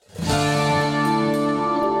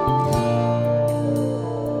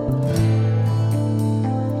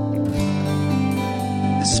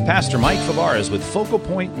Pastor Mike Fabarez with Focal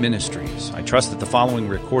Point Ministries. I trust that the following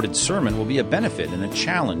recorded sermon will be a benefit and a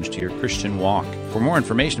challenge to your Christian walk. For more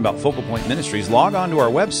information about Focal Point Ministries, log on to our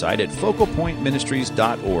website at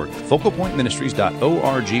focalpointministries.org,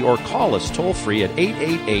 focalpointministries.org, or call us toll-free at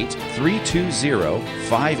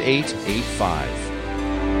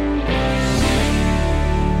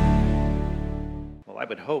 888-320-5885. Well, I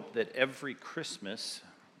would hope that every Christmas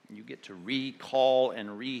you get to recall and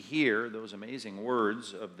rehear those amazing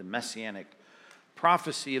words of the messianic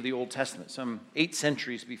prophecy of the Old Testament, some 8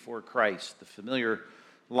 centuries before Christ, the familiar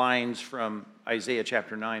lines from Isaiah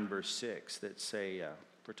chapter 9, verse 6 that say,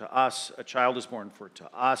 for to us a child is born, for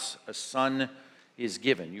to us a son is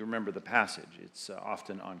given. You remember the passage. It's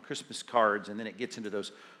often on Christmas cards, and then it gets into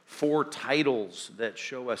those 4 titles that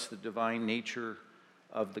show us the divine nature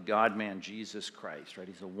of the God-man, Jesus Christ, right?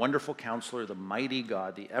 He's the wonderful counselor, the mighty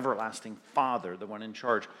God, the everlasting Father, the one in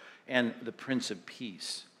charge, and the Prince of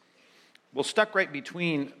Peace. Well, stuck right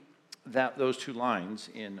between those 2 lines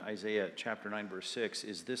in Isaiah chapter 9, verse 6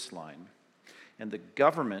 is this line, and the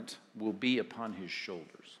government will be upon his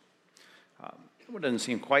shoulders. It doesn't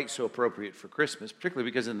seem quite so appropriate for Christmas,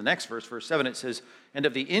 particularly because in the next verse, verse 7, it says, and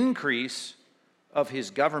of the increase of his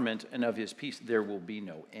government and of his peace, there will be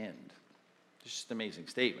no end. It's just an amazing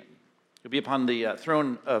statement. He'll be upon the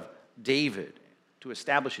throne of David to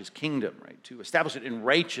establish his kingdom, right? To establish it in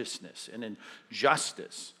righteousness and in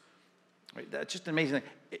justice. Right? That's just an amazing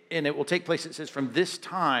thing. And it will take place, it says, from this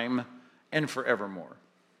time and forevermore.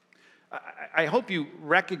 I hope you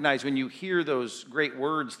recognize when you hear those great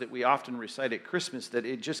words that we often recite at Christmas that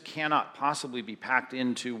it just cannot possibly be packed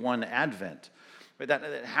into one Advent. That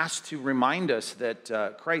has to remind us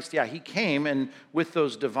that Christ, he came, and with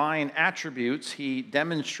those divine attributes, he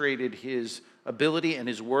demonstrated his ability and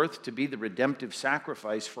his worth to be the redemptive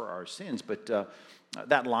sacrifice for our sins. But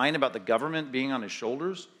that line about the government being on his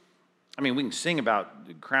shoulders, I mean, we can sing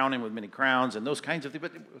about crowning with many crowns and those kinds of things,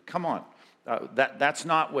 but come on. That's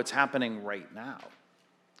not what's happening right now.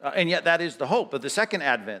 And yet that is the hope of the second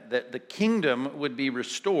advent, that the kingdom would be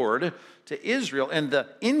restored to Israel, and the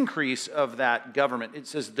increase of that government, it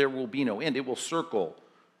says there will be no end. It will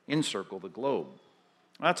encircle the globe.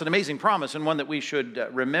 Well, that's an amazing promise, and one that we should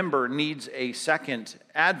remember needs a second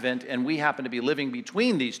advent, and we happen to be living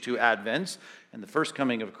between these 2 advents. And the first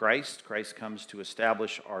coming of Christ comes to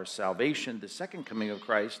establish our salvation. The second coming of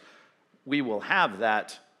Christ, we will have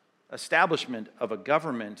that establishment of a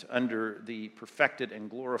government under the perfected and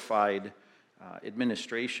glorified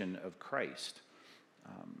administration of Christ.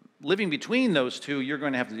 Living between those 2, you're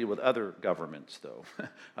going to have to deal with other governments, though,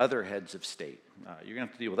 other heads of state. You're going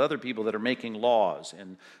to have to deal with other people that are making laws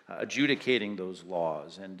and adjudicating those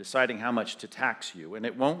laws and deciding how much to tax you. And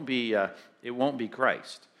it won't be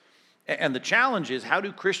Christ. And the challenge is, how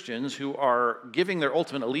do Christians who are giving their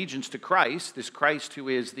ultimate allegiance to Christ, this Christ who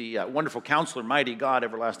is the wonderful counselor, mighty God,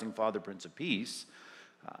 everlasting Father, Prince of Peace,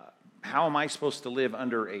 how am I supposed to live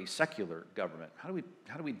under a secular government? How do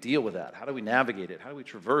we deal with that? How do we navigate it? How do we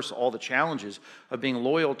traverse all the challenges of being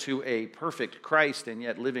loyal to a perfect Christ and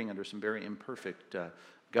yet living under some very imperfect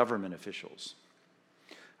government officials?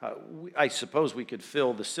 I suppose we could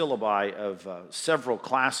fill the syllabi of several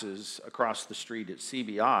classes across the street at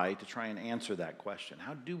CBI to try and answer that question.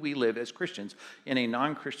 How do we live as Christians in a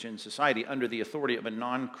non-Christian society under the authority of a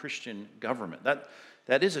non-Christian government?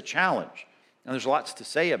 That is a challenge, and there's lots to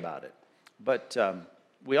say about it. But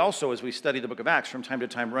we also, as we study the book of Acts, from time to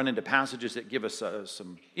time run into passages that give us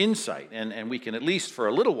some insight, and we can, at least for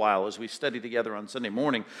a little while as we study together on Sunday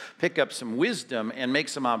morning, pick up some wisdom and make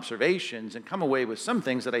some observations and come away with some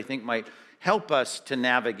things that I think might help us to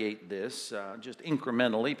navigate this just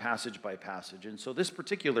incrementally, passage by passage. And so this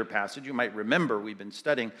particular passage, you might remember, we've been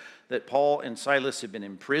studying that Paul and Silas have been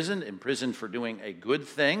imprisoned for doing a good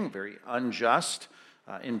thing, very unjust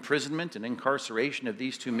imprisonment and incarceration of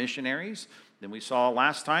these 2 missionaries. Then we saw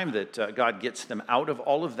last time that God gets them out of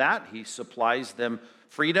all of that. He supplies them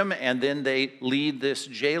freedom, and then they lead this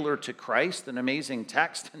jailer to Christ, an amazing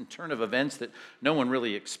text and turn of events that no one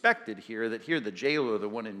really expected here, that here the jailer, the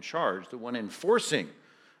one in charge, the one enforcing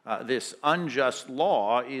this unjust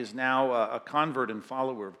law, is now a convert and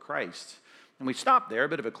follower of Christ. And we stopped there, a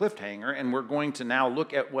bit of a cliffhanger, and we're going to now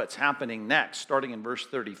look at what's happening next, starting in verse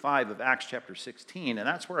 35 of Acts chapter 16. And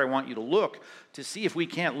that's where I want you to look to see if we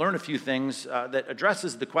can't learn a few things that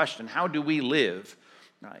addresses the question, how do we live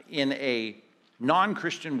in a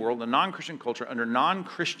non-Christian world, a non-Christian culture, under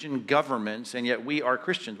non-Christian governments, and yet we are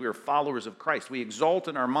Christians. We are followers of Christ. We exalt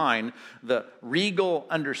in our mind the regal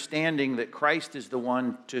understanding that Christ is the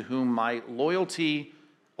one to whom my loyalty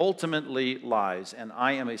ultimately lies, and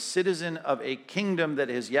I am a citizen of a kingdom that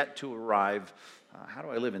is yet to arrive How do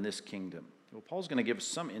I live in this kingdom? Well, Paul's going to give us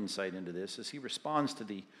some insight into this as he responds to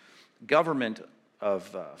the government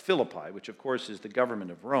of Philippi, which of course is the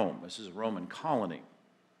government of Rome. This is a Roman colony.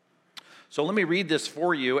 So let me read this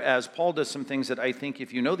for you as Paul does some things that I think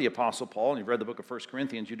if you know the Apostle Paul and you've read the book of 1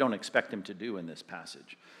 Corinthians, you don't expect him to do in this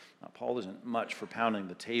passage. Paul isn't much for pounding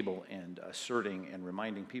the table and asserting and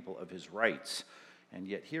reminding people of his rights. And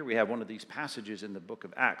yet here we have one of these passages in the book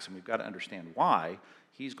of Acts, and we've got to understand why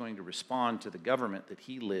he's going to respond to the government that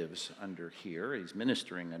he lives under here, he's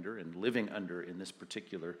ministering under and living under in this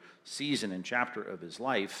particular season and chapter of his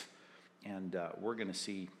life, and we're going to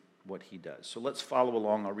see what he does. So let's follow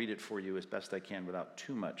along. I'll read it for you as best I can without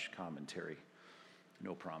too much commentary.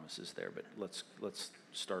 No promises there, but let's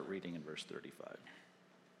start reading in verse 35.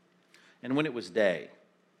 And when it was day,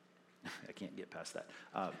 I can't get past that.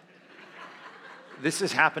 This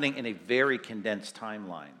is happening in a very condensed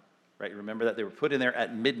timeline, right? Remember that they were put in there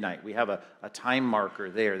at midnight. We have a time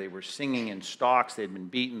marker there. They were singing in stocks. They had been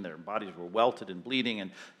beaten. Their bodies were welted and bleeding,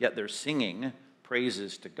 and yet they're singing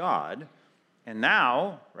praises to God. And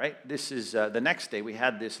now, right, this is the next day. We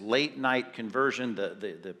had this late night conversion,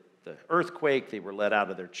 the earthquake. They were let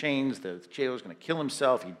out of their chains. The jailer's going to kill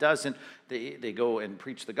himself. He doesn't. They go and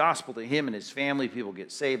preach the gospel to him and his family. People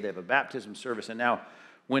get saved. They have a baptism service. And now,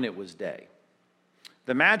 when it was day,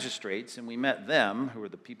 the magistrates, and we met them, who were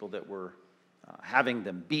the people that were having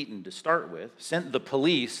them beaten to start with, sent the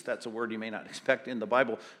police. That's a word you may not expect in the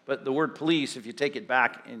Bible, but the word police, if you take it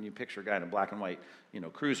back and you picture a guy in a black and white,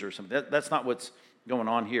 cruiser or something, that's not what's going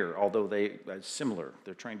on here, although they are similar.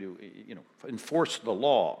 They're trying to, enforce the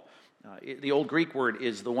law. The old Greek word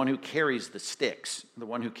is the one who carries the sticks, the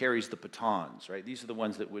one who carries the batons, right? These are the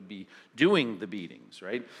ones that would be doing the beatings,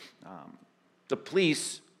 right? The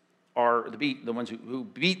police are the ones who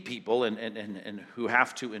beat people and who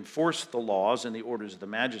have to enforce the laws and the orders of the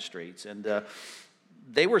magistrates. And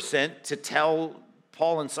they were sent to tell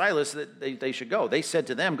Paul and Silas that they should go. They said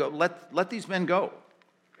to them, "Go, let these men go."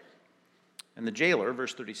 And the jailer,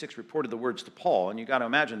 verse 36, reported the words to Paul. And you got to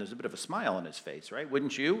imagine there's a bit of a smile on his face, right?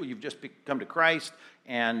 Wouldn't you? You've just come to Christ,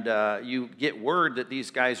 and you get word that these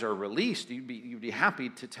guys are released. You'd be happy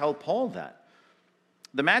to tell Paul that.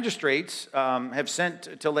 The magistrates have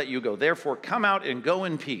sent to let you go. Therefore, come out and go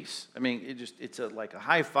in peace. I mean, it's like a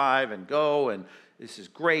high five and go, and this is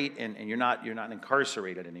great, and you're not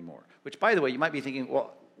incarcerated anymore. Which, by the way, you might be thinking,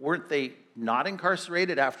 well, weren't they not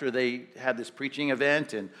incarcerated after they had this preaching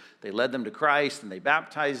event and they led them to Christ and they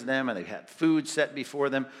baptized them and they had food set before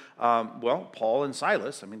them? Well, Paul and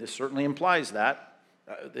Silas, this certainly implies that.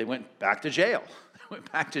 They went back to jail. They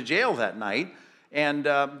went back to jail that night. And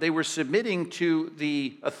they were submitting to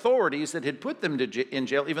the authorities that had put them in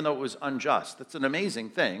jail, even though it was unjust. That's an amazing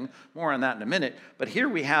thing. More on that in a minute. But here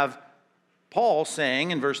we have Paul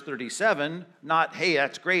saying in verse 37, not, hey,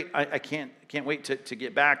 that's great. I can't wait to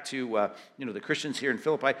get back to the Christians here in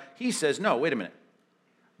Philippi. He says, no, wait a minute.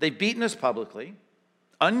 They've beaten us publicly,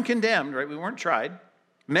 uncondemned, right? We weren't tried.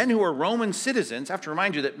 Men who are Roman citizens. I have to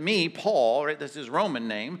remind you that me, Paul, right, that's his Roman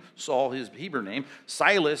name, Saul, his Hebrew name.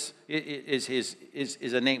 Silas is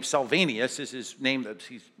a name. Salvanius is his name that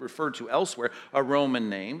he's referred to elsewhere, a Roman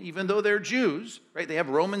name. Even though they're Jews, right, they have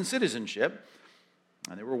Roman citizenship.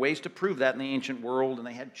 And there were ways to prove that in the ancient world, and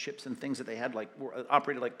they had chips and things that they had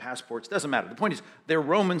operated like passports. Doesn't matter. The point is, they're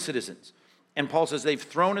Roman citizens. And Paul says they've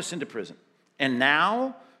thrown us into prison. And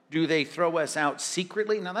now, do they throw us out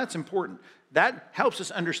secretly? Now, that's important. That helps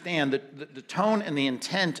us understand the tone and the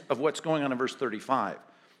intent of what's going on in verse 35.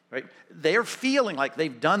 Right? They're feeling like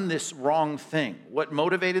they've done this wrong thing. What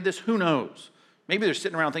motivated this? Who knows? Maybe they're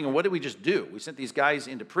sitting around thinking, what did we just do? We sent these guys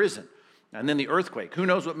into prison. And then the earthquake. Who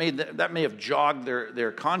knows what made that may have jogged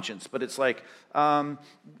their conscience. But it's like,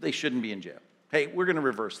 they shouldn't be in jail. Hey, we're going to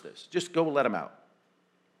reverse this. Just go let them out.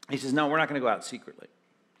 He says, no, we're not going to go out secretly.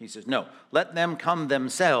 He says, no, let them come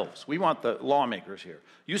themselves. We want the lawmakers here.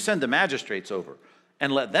 You send the magistrates over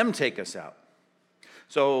and let them take us out.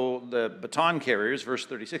 So the baton carriers, verse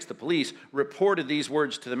 36, the police reported these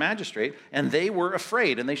words to the magistrate, and they were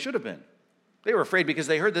afraid, and they should have been. They were afraid because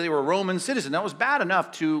they heard that they were a Roman citizen. That was bad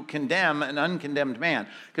enough to condemn an uncondemned man.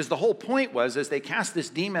 Because the whole point was, as they cast this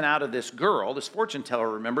demon out of this girl, this fortune teller,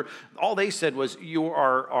 remember, all they said was, you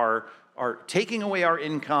are taking away our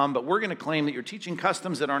income, but we're going to claim that you're teaching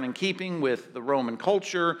customs that aren't in keeping with the Roman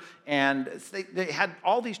culture. And they had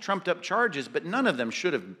all these trumped up charges, but none of them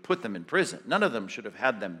should have put them in prison. None of them should have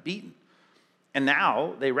had them beaten. And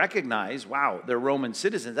now they recognize, wow, they're Roman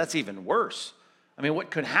citizens. That's even worse.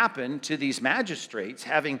 What could happen to these magistrates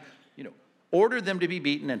having, ordered them to be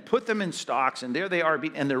beaten and put them in stocks, and there they are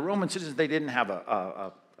beaten, and they're Roman citizens. They didn't have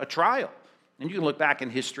a trial. And you can look back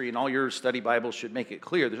in history, and all your study Bibles should make it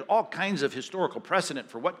clear. There's all kinds of historical precedent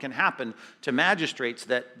for what can happen to magistrates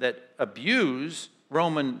that abuse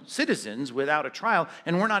Roman citizens without a trial,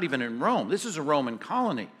 and we're not even in Rome. This is a Roman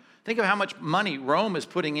colony. Think of how much money Rome is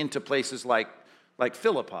putting into places like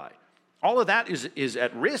Philippi. All of that is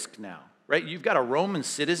at risk now, right? You've got a Roman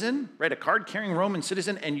citizen, right? A card-carrying Roman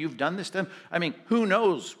citizen, and you've done this to them. I mean, who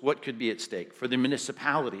knows what could be at stake for the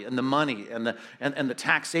municipality and the money and the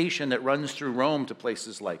taxation that runs through Rome to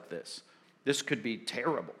places like this. This could be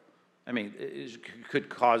terrible. I mean, it could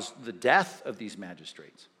cause the death of these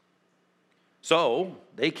magistrates. So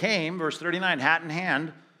they came, verse 39, hat in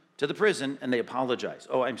hand, to the prison, and they apologized.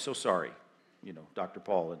 Oh, I'm so sorry, Dr.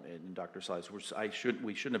 Paul and Dr. Silas. We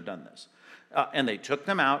shouldn't have done this. And they took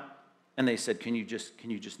them out, and they said, can you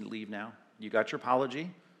just leave now? You got your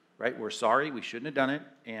apology, right? We're sorry, we shouldn't have done it,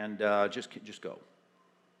 and just go.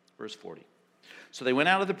 Verse 40. So they went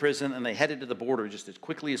out of the prison, and they headed to the border just as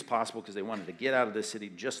quickly as possible because they wanted to get out of the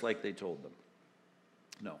city just like they told them.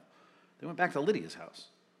 No. They went back to Lydia's house.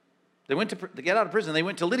 They went to get out of prison. They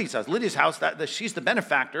went to Lydia's house. Lydia's house, she's the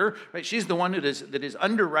benefactor, right? She's the one that is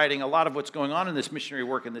underwriting a lot of what's going on in this missionary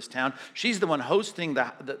work in this town. She's the one hosting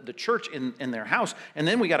the church in their house. And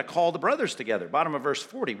then we got to call the brothers together. Bottom of verse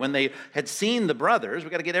 40. When they had seen the brothers, we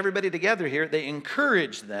got to get everybody together here. They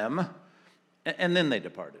encouraged them, and then they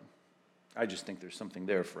departed. I just think there's something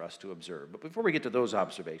there for us to observe. But before we get to those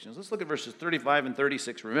observations, let's look at verses 35 and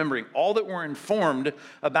 36, remembering all that we're informed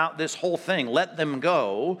about this whole thing. Let them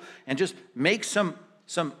go, and just make some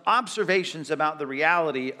observations about the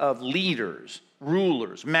reality of leaders,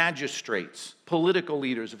 rulers, magistrates, political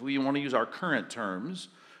leaders, if we want to use our current terms,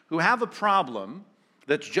 who have a problem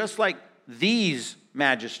that's just like these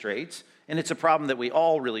magistrates. And it's a problem that we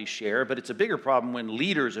all really share, but it's a bigger problem when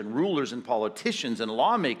leaders and rulers and politicians and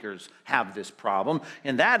lawmakers have this problem,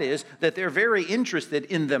 and that is that they're very interested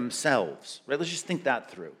in themselves, right? Let's just think that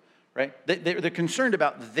through, right? They're concerned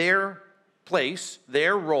about their place,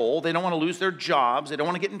 their role. They don't want to lose their jobs. They don't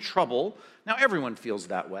want to get in trouble. Now, everyone feels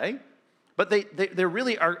that way, but they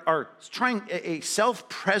really are trying a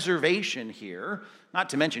self-preservation here.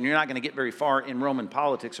 Not to mention, you're not going to get very far in Roman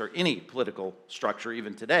politics or any political structure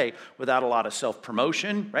even today without a lot of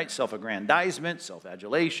self-promotion, right? Self-aggrandizement,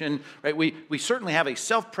 self-adulation, right? We certainly have a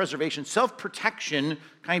self-preservation, self-protection,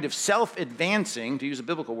 kind of self-advancing, to use a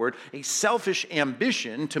biblical word, a selfish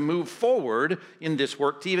ambition to move forward in this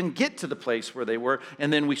work to even get to the place where they were,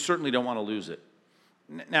 and then we certainly don't want to lose it.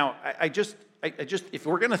 Now, I just, if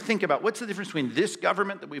we're going to think about what's the difference between this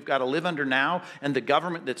government that we've got to live under now and the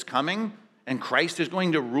government that's coming, and Christ is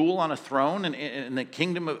going to rule on a throne in the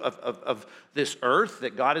kingdom of this earth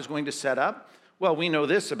that God is going to set up? Well, we know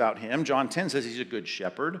this about him. John 10 says he's a good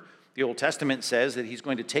shepherd. The Old Testament says that he's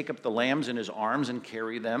going to take up the lambs in his arms and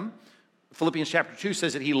carry them. Philippians chapter 2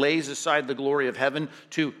 says that he lays aside the glory of heaven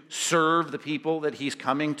to serve the people that he's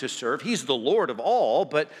coming to serve. He's the Lord of all,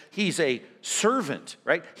 but he's a servant,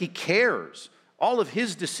 right? He cares. All of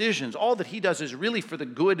his decisions, all that he does is really for the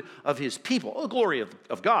good of his people. Oh, the glory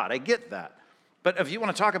of God, I get that. But if you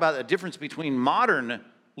want to talk about a difference between modern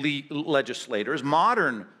legislators,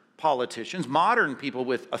 modern politicians, modern people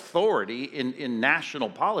with authority in national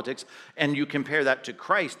politics, and you compare that to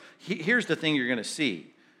Christ, here's the thing you're going to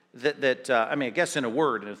see. I guess in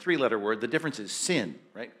a three-letter word, the difference is sin,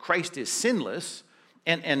 right? Christ is sinless,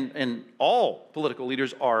 and all political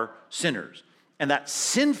leaders are sinners. And that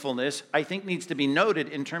sinfulness, I think, needs to be noted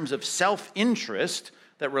in terms of self-interest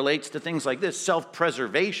that relates to things like this,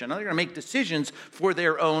 self-preservation. They're going to make decisions for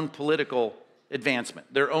their own political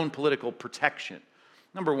advancement, their own political protection.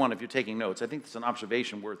 Number one, if you're taking notes, I think it's an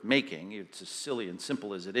observation worth making. It's as silly and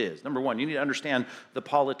simple as it is. Number one, you need to understand the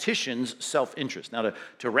politician's self-interest. Now,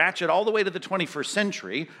 to ratchet all the way to the 21st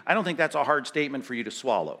century, I don't think that's a hard statement for you to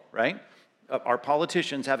swallow, right? Our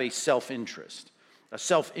politicians have a self-interest.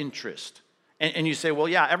 And you say, well,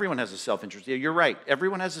 yeah, everyone has a self-interest. Yeah, you're right.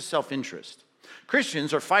 Everyone has a self-interest.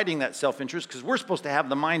 Christians are fighting that self-interest because we're supposed to have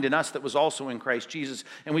the mind in us that was also in Christ Jesus,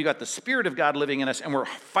 and we've got the Spirit of God living in us, and we're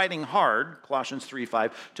fighting hard, Colossians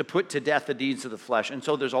 3:5, to put to death the deeds of the flesh. And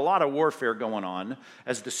so there's a lot of warfare going on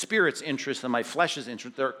as the Spirit's interest and my flesh's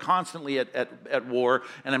interest. They're constantly at war,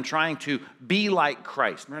 and I'm trying to be like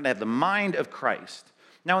Christ. I'm trying to have the mind of Christ.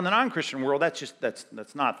 Now, in the non-Christian world,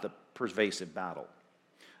 that's not the pervasive battle.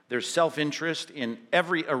 There's self-interest in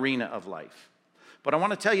every arena of life. But I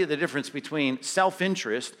want to tell you the difference between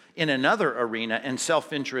self-interest in another arena and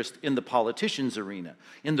self-interest in the politician's arena,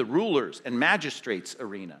 in the rulers and magistrates'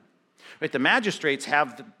 arena. Right? The magistrates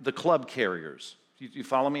have the club carriers. You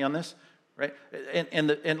follow me on this? Right? And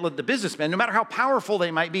the businessmen, no matter how powerful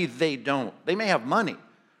they might be, they don't. They may have money,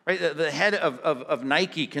 Right? The head of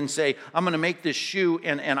Nike can say, I'm going to make this shoe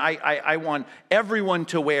and I want everyone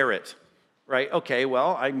to wear it. Right? Okay,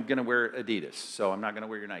 well, I'm going to wear Adidas, so I'm not going to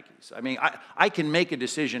wear your Nikes. I mean, I can make a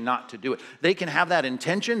decision not to do it. They can have that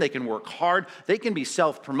intention. They can work hard. They can be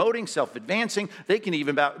self-promoting, self-advancing. They can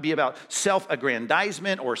even be about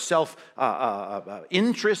self-aggrandizement or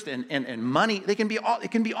self-interest and money. It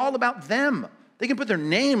can be all about them. They can put their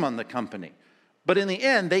name on the company. But in the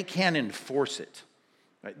end, they can't enforce it.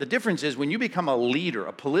 Right? The difference is when you become a leader,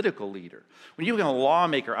 a political leader, when you become a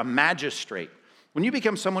lawmaker, a magistrate, when you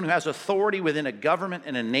become someone who has authority within a government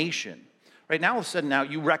and a nation, right, now all of a sudden now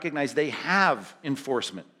you recognize they have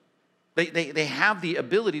enforcement. They have the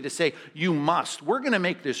ability to say, you must. We're going to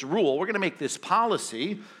make this rule. We're going to make this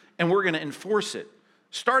policy, and we're going to enforce it.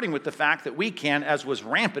 Starting with the fact that we can, as was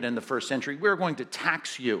rampant in the first century, we're going to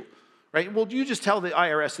tax you. Right? Well, you just tell the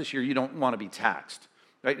IRS this year you don't want to be taxed.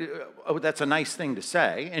 Right? Oh, that's a nice thing to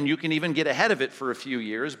say, and you can even get ahead of it for a few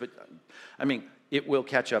years, but, I mean, it will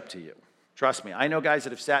catch up to you. Trust me, I know guys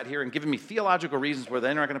that have sat here and given me theological reasons where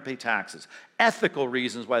they're not going to pay taxes, ethical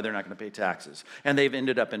reasons why they're not going to pay taxes, and they've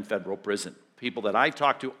ended up in federal prison. People that I've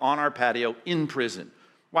talked to on our patio in prison.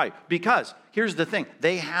 Why? Because, here's the thing,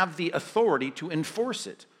 they have the authority to enforce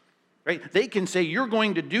it. Right? They can say, you're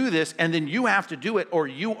going to do this, and then you have to do it, or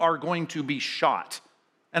you are going to be shot.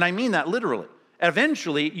 And I mean that literally.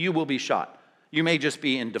 Eventually, you will be shot. You may just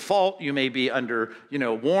be in default. You may be under,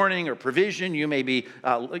 warning or provision. You may be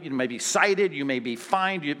cited. You may be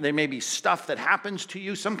fined. There may be stuff that happens to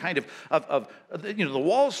you. Some kind of the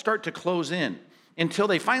walls start to close in until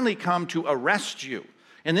they finally come to arrest you.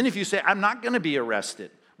 And then if you say, I'm not going to be arrested,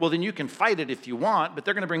 well, then you can fight it if you want, but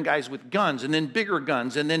they're going to bring guys with guns and then bigger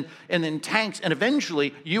guns and then tanks, and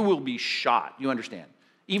eventually you will be shot. You understand?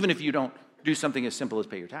 Even if you don't do something as simple as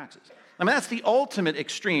pay your taxes. I mean, that's the ultimate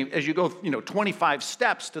extreme as you go, 25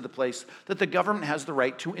 steps to the place that the government has the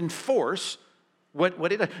right to enforce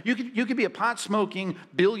what it does. You could be a pot-smoking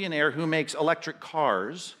billionaire who makes electric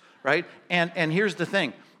cars, right? And here's the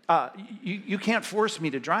thing. You can't force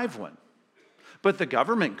me to drive one. But the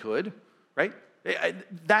government could, right?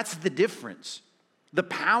 That's the difference. The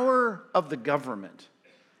power of the government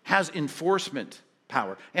has enforcement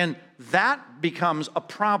power. And that becomes a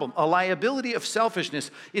problem, a liability of selfishness.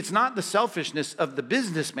 It's not the selfishness of the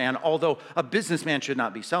businessman, although a businessman should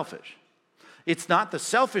not be selfish. It's not the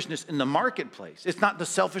selfishness in the marketplace. It's not the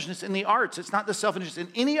selfishness in the arts. It's not the selfishness in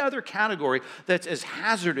any other category that's as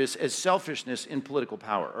hazardous as selfishness in political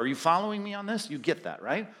power. Are you following me on this? You get that,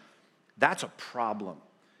 right? That's a problem.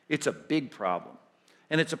 It's a big problem.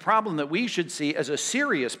 And it's a problem that we should see as a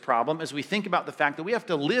serious problem as we think about the fact that we have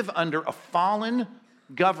to live under a fallen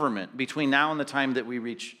government between now and the time that we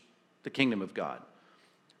reach the kingdom of God.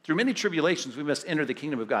 Through many tribulations, we must enter the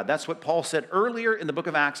kingdom of God. That's what Paul said earlier in the book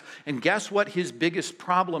of Acts. And guess what his biggest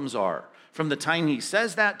problems are from the time he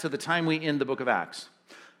says that to the time we end the book of Acts?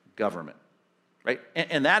 Government. Right?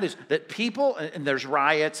 And that is that people, and there's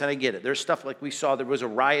riots, and I get it. There's stuff like we saw, there was a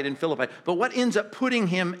riot in Philippi. But what ends up putting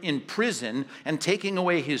him in prison and taking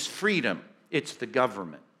away his freedom? It's the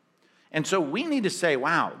government. And so we need to say,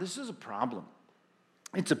 wow, this is a problem.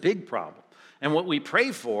 It's a big problem. And what we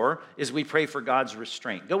pray for is we pray for God's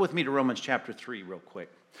restraint. Go with me to Romans chapter 3 real quick.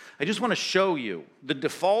 I just want to show you the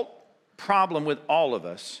default problem with all of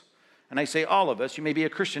us. And I say all of us. You may be a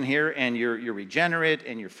Christian here and you're regenerate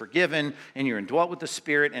and you're forgiven and you're indwelt with the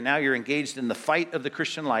Spirit and now you're engaged in the fight of the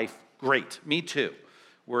Christian life. Great. Me too.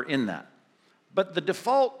 We're in that. But the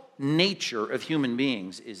default nature of human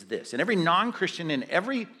beings is this. And every non-Christian in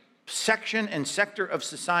every section and sector of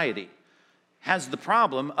society has the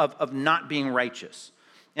problem of not being righteous.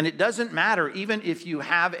 And it doesn't matter even if you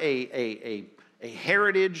have a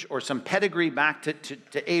heritage or some pedigree back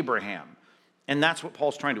to Abraham. And that's what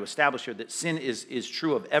Paul's trying to establish here, that sin is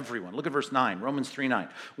true of everyone. Look at verse 9, Romans 3:9.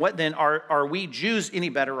 What then, are we Jews any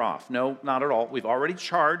better off? No, not at all. We've already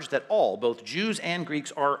charged that all, both Jews and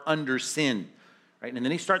Greeks, are under sin. Right? And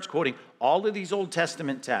then he starts quoting all of these Old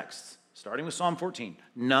Testament texts, starting with Psalm 14.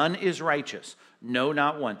 None is righteous. No,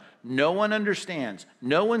 not one. No one understands.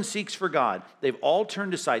 No one seeks for God. They've all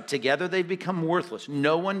turned aside. Together they've become worthless.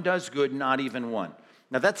 No one does good, not even one.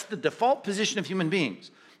 Now that's the default position of human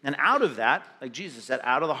beings. And out of that, like Jesus said,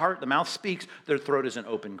 out of the heart, the mouth speaks. Their throat is an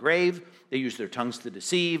open grave. They use their tongues to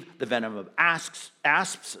deceive. The venom of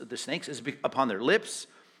asps, the snakes, is upon their lips.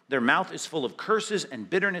 Their mouth is full of curses and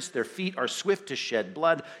bitterness. Their feet are swift to shed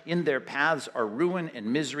blood. In their paths are ruin and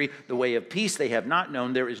misery. The way of peace they have not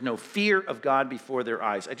known. There is no fear of God before their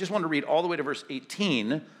eyes. I just want to read all the way to verse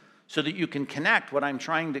 18 so that you can connect what I'm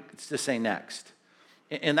trying to say next.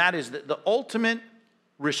 And that is that the ultimate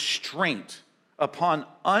restraint upon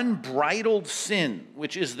unbridled sin,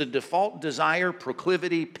 which is the default desire,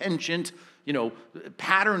 proclivity, penchant,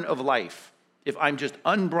 pattern of life, if I'm just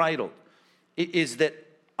unbridled, is that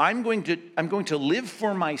I'm going to live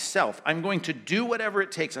for myself. I'm going to do whatever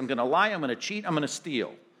it takes. I'm going to lie, I'm going to cheat, I'm going to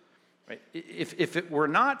steal. Right? If it were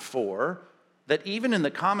not for that, even in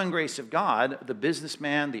the common grace of God, the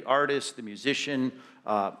businessman, the artist, the musician,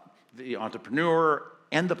 the entrepreneur,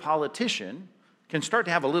 and the politician can start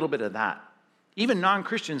to have a little bit of that. Even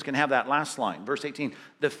non-Christians can have that last line, verse 18,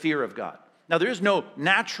 the fear of God. Now, there is no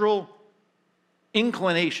natural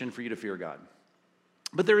inclination for you to fear God,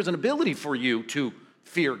 but there is an ability for you to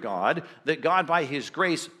fear God that God, by his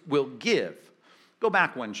grace, will give. Go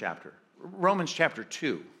back one chapter, Romans chapter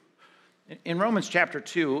 2. In Romans chapter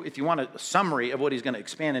 2, if you want a summary of what he's going to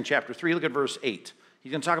expand in chapter 3, look at verse 8.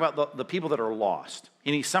 He's going to talk about the people that are lost.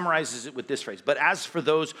 And he summarizes it with this phrase, but as for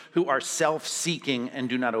those who are self-seeking and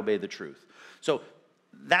do not obey the truth. So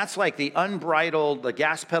that's like the unbridled, the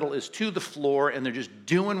gas pedal is to the floor, and they're just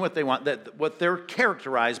doing what they want. That what they're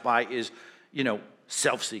characterized by is,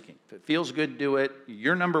 self-seeking. If it feels good, do it.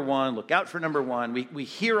 You're number one. Look out for number one. We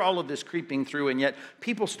hear all of this creeping through, and yet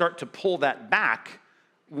people start to pull that back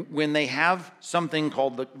when they have something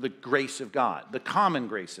called the grace of God, the common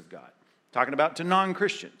grace of God. Talking about to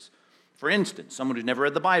non-Christians. For instance, someone who's never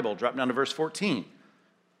read the Bible, drop down to verse 14.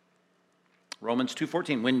 Romans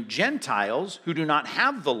 2:14. When Gentiles who do not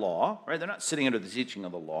have the law, right, they're not sitting under the teaching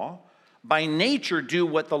of the law, by nature do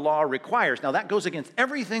what the law requires. Now that goes against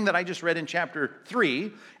everything that I just read in chapter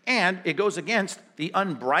 3, and it goes against the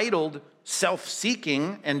unbridled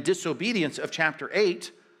self-seeking and disobedience of chapter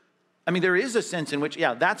 8. I mean, there is a sense in which,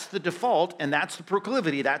 that's the default, and that's the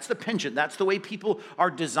proclivity, that's the penchant, that's the way people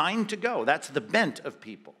are designed to go. That's the bent of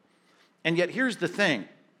people. And yet here's the thing.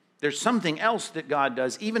 There's something else that God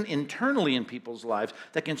does, even internally in people's lives,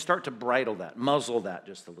 that can start to bridle that, muzzle that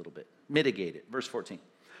just a little bit, mitigate it. Verse 14.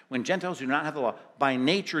 When Gentiles who do not have the law, by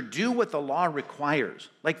nature do what the law requires.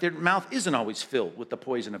 Like their mouth isn't always filled with the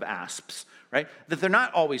poison of asps, right? That they're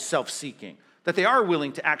not always self-seeking. That they are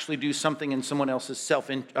willing to actually do something in someone else's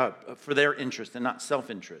for their interest and not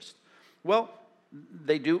self-interest. Well,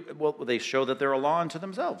 they show that they're a law unto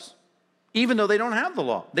themselves, even though they don't have the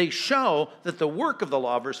law. They show that the work of the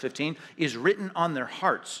law, verse 15, is written on their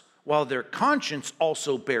hearts, while their conscience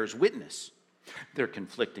also bears witness. Their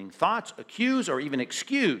conflicting thoughts accuse or even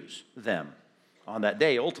excuse them on that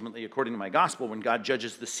day, ultimately, according to my gospel, when God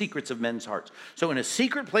judges the secrets of men's hearts. So in a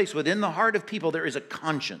secret place within the heart of people, there is a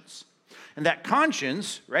conscience. And that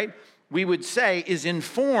conscience, right, we would say is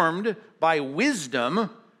informed by wisdom.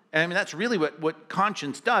 And I mean, that's really what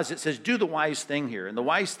conscience does. It says, do the wise thing here. And the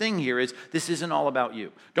wise thing here is, this isn't all about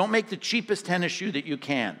you. Don't make the cheapest tennis shoe that you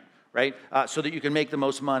can, right, so that you can make the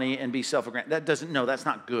most money and be self-aggrandized. That's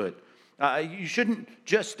not good. You shouldn't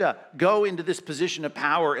just go into this position of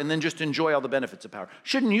power and then just enjoy all the benefits of power.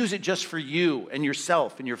 Shouldn't use it just for you and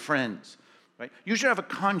yourself and your friends. Right? You should have a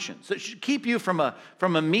conscience that should keep you from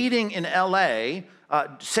a meeting in L.A.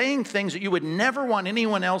 Saying things that you would never want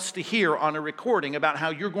anyone else to hear on a recording about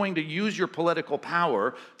how you're going to use your political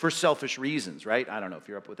power for selfish reasons, right? I don't know if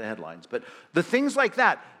you're up with the headlines, but the things like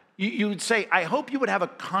that, you would say, I hope you would have a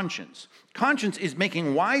conscience. Conscience is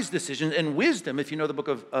making wise decisions, and wisdom, if you know the book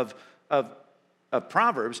of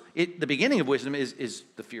Proverbs, the beginning of wisdom is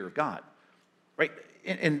the fear of God, right?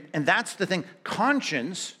 And that's the thing.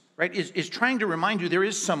 Conscience, right, is trying to remind you there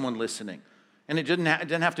is someone listening. And it didn't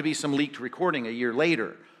have to be some leaked recording a year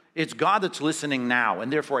later. It's God that's listening now,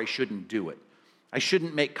 and therefore I shouldn't do it. I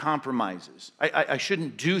shouldn't make compromises. I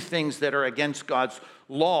shouldn't do things that are against God's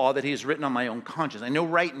law that he has written on my own conscience. I know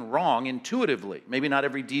right and wrong intuitively, maybe not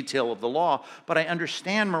every detail of the law, but I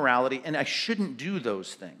understand morality, and I shouldn't do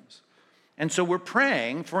those things. And so we're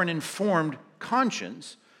praying for an informed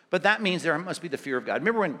conscience, but that means there must be the fear of God.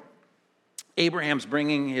 Remember when Abraham's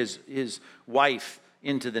bringing his wife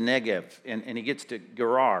into the Negev, and he gets to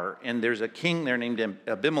Gerar, and there's a king there named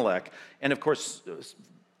Abimelech, and of course,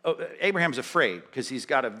 Abraham's afraid because he's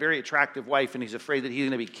got a very attractive wife, and he's afraid that he's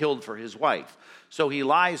going to be killed for his wife. So he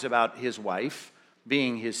lies about his wife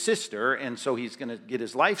being his sister, and so he's going to get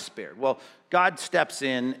his life spared. Well, God steps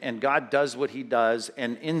in, and God does what he does,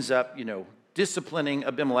 and ends up, disciplining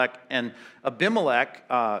Abimelech, and Abimelech,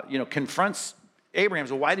 confronts Abraham.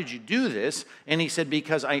 So why did you do this? And he said,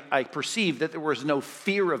 because I perceived that there was no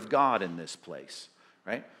fear of God in this place,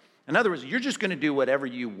 right? In other words, you're just going to do whatever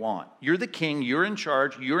you want. You're the king, you're in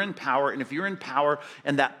charge, you're in power, and if you're in power,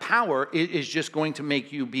 and that power is just going to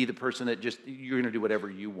make you be the person that you're going to do whatever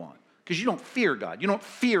you want. Because you don't fear God. You don't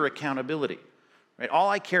fear accountability, right? All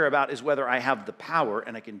I care about is whether I have the power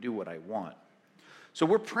and I can do what I want. So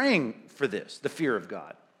we're praying for this, the fear of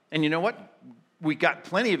God. And you know what? We got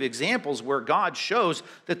plenty of examples where God shows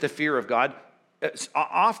that the fear of God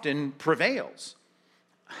often prevails.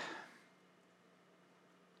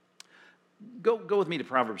 Go with me to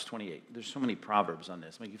Proverbs 28. There's so many Proverbs on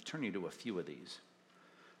this. You've turned you to a few of these.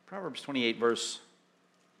 Proverbs 28, verse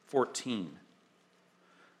 14.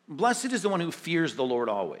 Blessed is the one who fears the Lord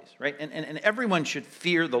always, right? And everyone should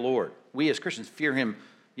fear the Lord. We as Christians fear him,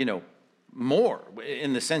 more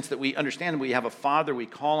in the sense that we understand we have a Father we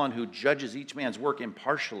call on who judges each man's work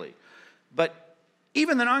impartially. But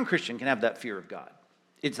even the non-Christian can have that fear of God.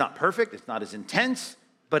 It's not perfect, it's not as intense,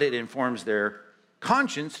 but it informs their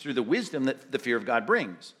conscience through the wisdom that the fear of God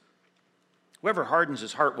brings. Whoever hardens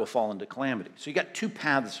his heart will fall into calamity. So you got two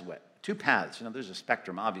paths. There's a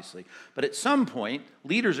spectrum, obviously. But at some point,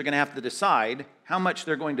 leaders are going to have to decide how much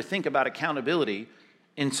they're going to think about accountability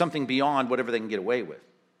in something beyond whatever they can get away with.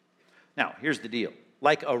 Now, here's the deal.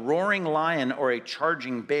 Like a roaring lion or a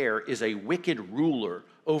charging bear is a wicked ruler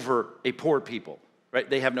over a poor people. Right?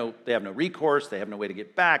 They have no recourse. They have no way to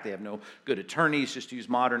get back. They have no good attorneys, just to use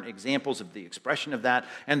modern examples of the expression of that.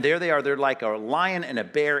 And there they are. They're like a lion and a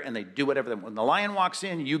bear, and they do whatever. When the lion walks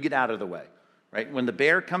in, you get out of the way. Right? When the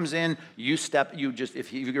bear comes in,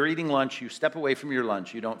 if you're eating lunch, you step away from your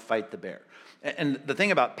lunch. You don't fight the bear. And the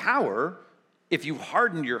thing about power, if you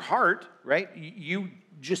harden your heart, right, you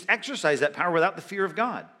just exercise that power without the fear of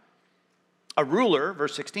God. A ruler,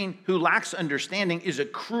 verse 16, who lacks understanding is a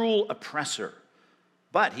cruel oppressor.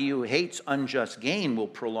 But he who hates unjust gain will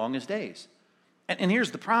prolong his days. And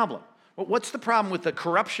here's the problem. Well, what's the problem with the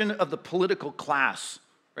corruption of the political class,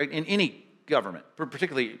 right, in any government,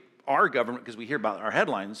 particularly our government, because we hear about our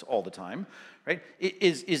headlines all the time, right,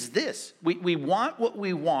 is this. We want what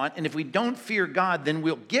we want, and if we don't fear God, then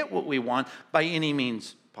we'll get what we want by any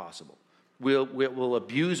means possible. We'll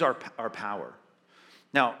abuse our power.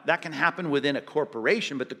 Now, that can happen within a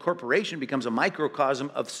corporation, but the corporation becomes a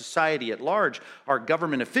microcosm of society at large. Our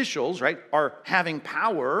government officials, right, are having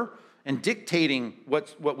power and dictating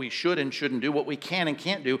what we should and shouldn't do, what we can and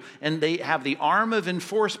can't do, and they have the arm of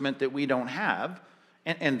enforcement that we don't have,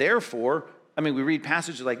 and therefore, we read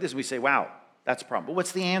passages like this and we say, wow, that's a problem. But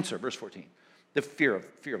what's the answer? Verse 14, the fear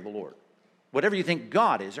of the Lord. Whatever you think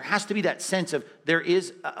God is, there has to be that sense of there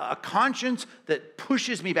is a conscience that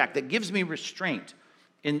pushes me back, that gives me restraint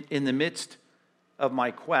in the midst of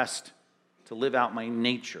my quest to live out my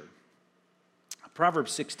nature.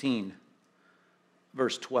 Proverbs 16,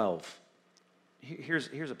 verse 12.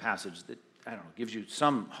 Here's a passage that, gives you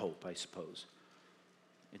some hope, I suppose.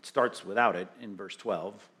 It starts without it in verse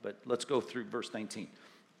 12, but let's go through verse 19.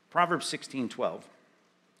 Proverbs 16, 12.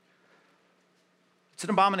 It's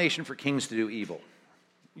an abomination for kings to do evil.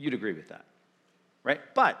 You'd agree with that, right?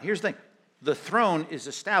 But here's the thing. The throne is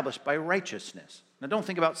established by righteousness. Now, don't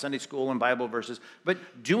think about Sunday school and Bible verses,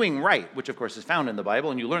 but doing right, which of course is found in the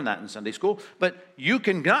Bible, and you learn that in Sunday school, but you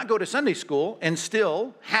can not go to Sunday school and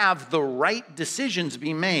still have the right decisions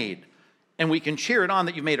be made, and we can cheer it on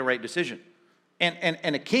that you've made a right decision.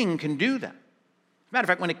 And a king can do that. As a matter of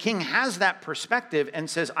fact, when a king has that perspective and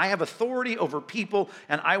says, I have authority over people,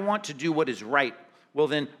 and I want to do what is right, well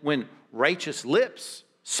then, when righteous lips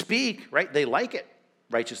speak, right, they like it.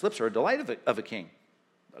 Righteous lips are a delight of a king.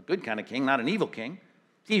 A good kind of king, not an evil king.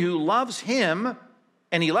 He who loves him,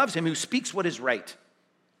 and he loves him who speaks what is right.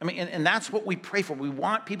 And that's what we pray for. We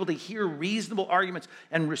want people to hear reasonable arguments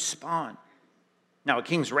and respond. Now, a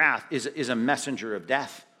king's wrath is a messenger of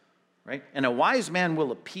death, right? And a wise man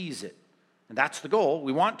will appease it. And that's the goal.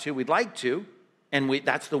 We'd like to. And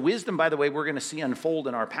that's the wisdom, by the way, we're going to see unfold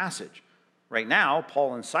in our passage. Right now,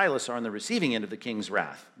 Paul and Silas are on the receiving end of the king's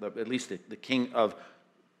wrath, at least the king of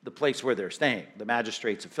the place where they're staying, the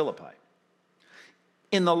magistrates of Philippi.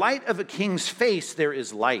 In the light of a king's face, there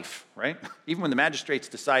is life, right? Even when the magistrates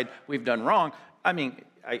decide we've done wrong, I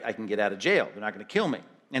can get out of jail. They're not going to kill me.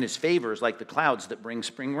 And his favor is like the clouds that bring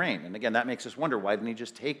spring rain. And again, that makes us wonder, why didn't he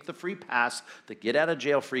just take the free pass, the get out of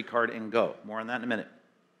jail free card, and go? More on that in a minute.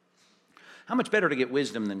 How much better to get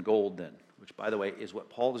wisdom than gold then? Which, by the way, is what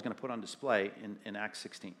Paul is going to put on display in Acts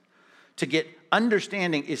 16. To get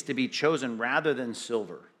understanding is to be chosen rather than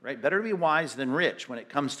silver, right? Better to be wise than rich when it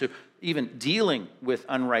comes to even dealing with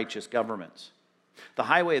unrighteous governments. The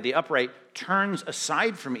highway of the upright turns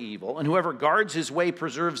aside from evil, and whoever guards his way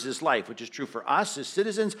preserves his life, which is true for us as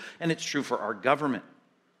citizens, and it's true for our government.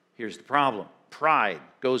 Here's the problem. Pride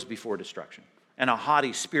goes before destruction, and a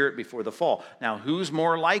haughty spirit before the fall. Now, who's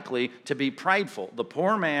more likely to be prideful, the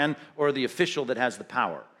poor man or the official that has the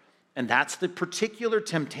power? And that's the particular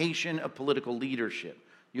temptation of political leadership.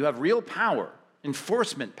 You have real power,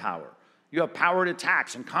 enforcement power, You have power to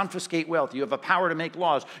tax and confiscate wealth. You have a power to make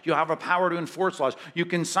laws. You have a power to enforce laws. You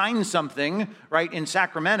can sign something, right, in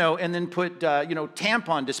Sacramento and then put,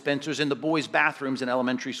 tampon dispensers in the boys' bathrooms in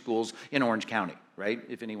elementary schools in Orange County, right,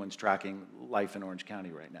 if anyone's tracking life in Orange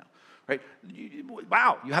County right now. Right?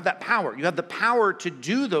 Wow, you have that power. You have the power to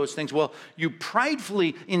do those things. Well, you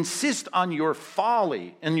pridefully insist on your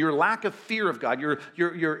folly and your lack of fear of God,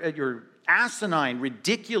 your asinine,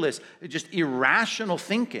 ridiculous, just irrational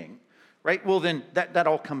thinking, right? Well, then that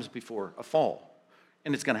all comes before a fall,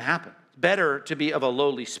 and it's going to happen. It's better to be of a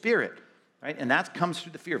lowly spirit, right? And that comes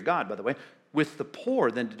through the fear of God, by the way, with the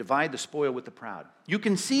poor than to divide the spoil with the proud. You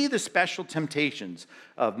can see the special temptations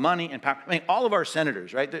of money and power. I mean, all of our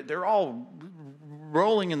senators, right? They're all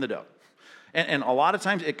rolling in the dough. And a lot of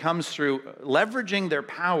times it comes through leveraging their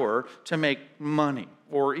power to make money,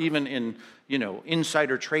 or even in,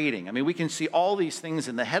 insider trading. I mean, we can see all these things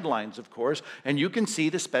in the headlines, of course, and you can see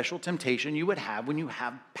the special temptation you would have when you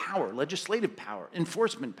have power, legislative power,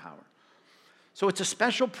 enforcement power. So it's a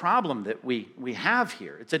special problem that we have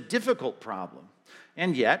here. It's a difficult problem.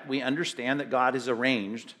 And yet, we understand that God has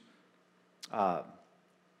arranged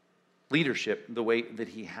leadership the way that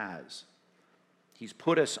he has. He's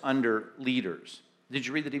put us under leaders. Did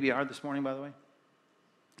you read the DBR this morning, by the way?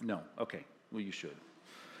 No. Okay. Well, you should.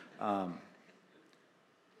 Our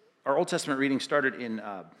Old Testament reading started in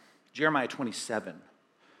Jeremiah 27.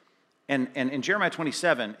 And in Jeremiah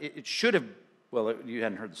 27, it should have, well, you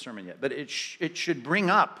hadn't heard the sermon yet, but it should bring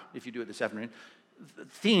up, if you do it this afternoon,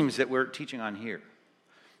 themes that we're teaching on here.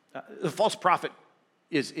 The false prophet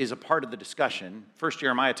is a part of the discussion. First,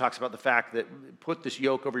 Jeremiah talks about the fact that put this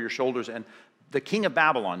yoke over your shoulders, and the king of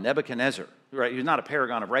Babylon, Nebuchadnezzar, right? He's not a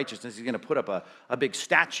paragon of righteousness. He's going to put up a big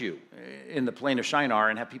statue in the plain of Shinar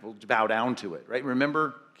and have people bow down to it, right?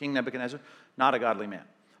 Remember King Nebuchadnezzar? Not a godly man.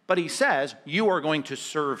 But he says, you are going to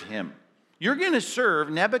serve him. You're going to serve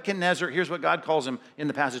Nebuchadnezzar. Here's what God calls him in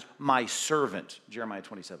the passage, my servant, Jeremiah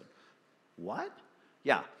 27. What?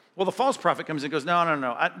 Yeah. Well, the false prophet comes in and goes,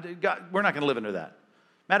 no. God, we're not going to live under that.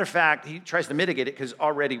 Matter of fact, he tries to mitigate it because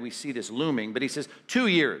already we see this looming. But he says, 2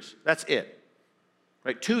 years, that's it.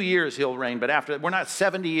 Right? 2 years he'll reign. But after that, we're not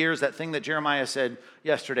 70 years. That thing that Jeremiah said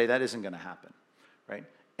yesterday, that isn't going to happen. Right?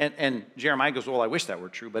 And Jeremiah goes, well, I wish that were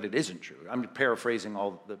true, but it isn't true. I'm paraphrasing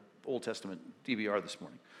all the Old Testament DBR this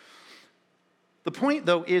morning. The point,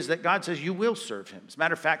 though, is that God says you will serve him. As a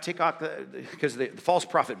matter of fact, take off because the false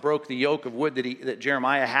prophet broke the yoke of wood that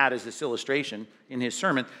Jeremiah had as this illustration in his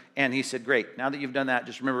sermon, and he said, great, now that you've done that,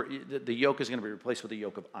 just remember the yoke is going to be replaced with a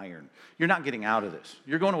yoke of iron. You're not getting out of this.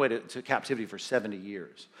 You're going away to captivity for 70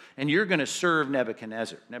 years, and you're going to serve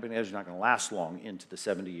Nebuchadnezzar. Nebuchadnezzar's not going to last long into the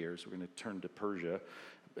 70 years. We're going to turn to Persia,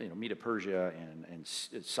 Medo-Persia and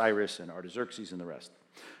Cyrus and Artaxerxes and the rest.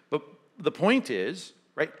 But the point is,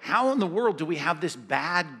 right? How in the world do we have this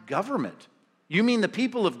bad government? You mean the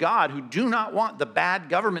people of God who do not want the bad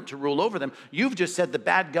government to rule over them? You've just said the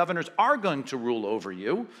bad governors are going to rule over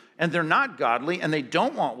you, and they're not godly, and they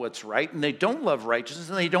don't want what's right, and they don't love righteousness,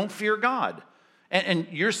 and they don't fear God. And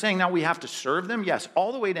you're saying now we have to serve them? Yes,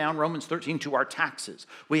 all the way down, Romans 13, to our taxes.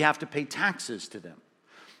 We have to pay taxes to them.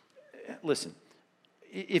 Listen,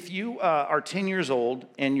 if you are 10 years old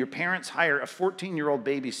and your parents hire a 14-year-old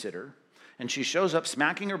babysitter, and she shows up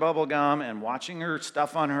smacking her bubble gum and watching her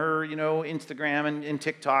stuff on her, Instagram and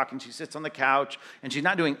TikTok, and she sits on the couch, and she's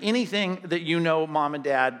not doing anything that mom and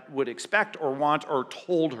dad would expect or want or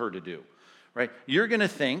told her to do, right? You're going to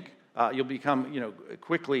think you'll become,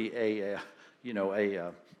 quickly a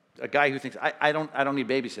guy who thinks I don't need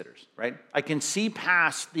babysitters, right? I can see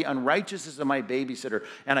past the unrighteousness of my babysitter,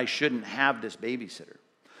 and I shouldn't have this babysitter.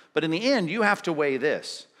 But in the end, you have to weigh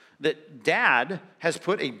this. That dad has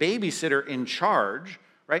put a babysitter in charge,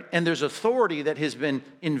 right? And there's authority that has been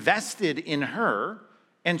invested in her.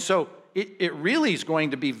 And so it really is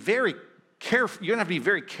going to be very careful. You're going to have to be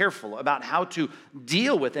very careful about how to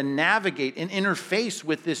deal with and navigate and interface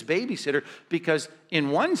with this babysitter, because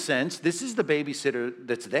in one sense, this is the babysitter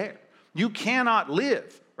that's there. You cannot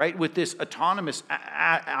live, right, with this autonomous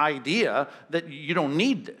idea that you don't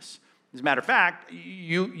need this. As a matter of fact,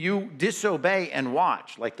 you disobey and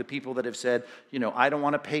watch, like the people that have said, I don't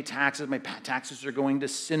want to pay taxes. My taxes are going to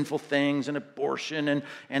sinful things and abortion and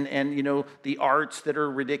the arts that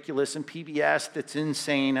are ridiculous and PBS that's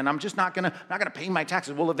insane, and I'm just not gonna pay my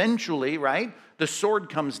taxes. Well, eventually, right, the sword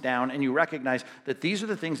comes down, and you recognize that these are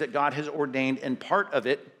the things that God has ordained, and part of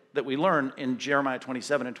it that we learn in Jeremiah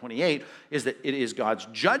 27 and 28 is that it is God's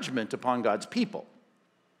judgment upon God's people.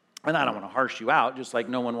 And I don't want to harsh you out, just like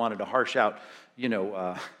no one wanted to harsh out,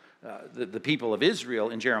 the people of Israel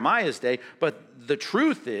in Jeremiah's day. But the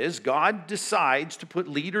truth is, God decides to put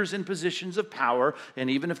leaders in positions of power, and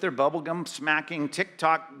even if they're bubblegum smacking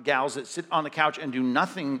TikTok gals that sit on the couch and do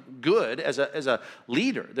nothing good as a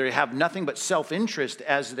leader, they have nothing but self-interest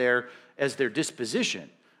as their disposition,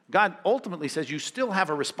 God ultimately says you still have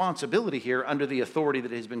a responsibility here under the authority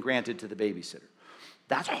that has been granted to the babysitter.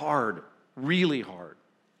 That's hard, really hard.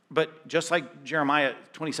 But just like Jeremiah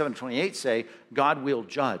 27-28 say, God will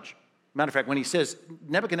judge. Matter of fact, when he says,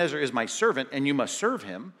 Nebuchadnezzar is my servant and you must serve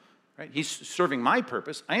him, right? He's serving my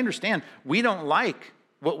purpose. I understand we don't like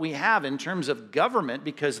what we have in terms of government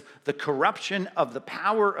because the corruption of the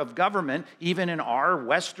power of government, even in our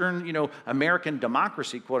Western, American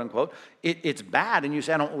democracy, quote unquote, it's bad, and you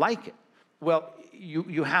say, I don't like it. Well,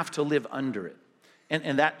 you have to live under it.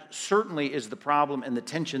 And that certainly is the problem and the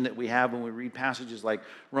tension that we have when we read passages like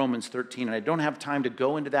Romans 13. And I don't have time to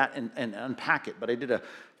go into that and unpack it, but I did a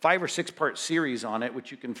 5 or 6 part series on it, which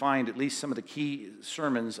you can find at least some of the key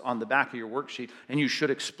sermons on the back of your worksheet, and you should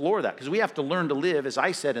explore that, because we have to learn to live, as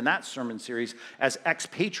I said in that sermon series, as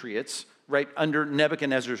expatriates, right, under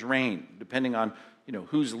Nebuchadnezzar's reign, depending on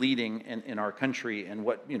who's leading in our country and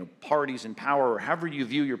what parties in power, or however you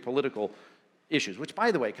view your political issues. Which, by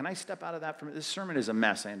the way, can I step out of that? This sermon is a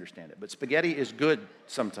mess, I understand it, but spaghetti is good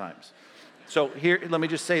sometimes. So here, let me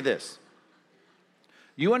just say this.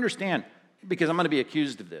 You understand, because I'm going to be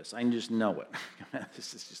accused of this. I just know it.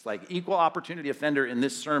 This is just like equal opportunity offender in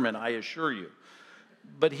this sermon, I assure you.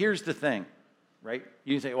 But here's the thing, right?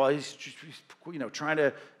 You say, well, he's just, trying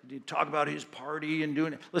to talk about his party and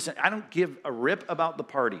doing it. Listen, I don't give a rip about the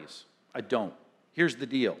parties. I don't. Here's the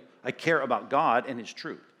deal. I care about God and his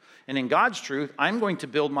truth. And in God's truth, I'm going to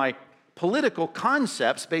build my political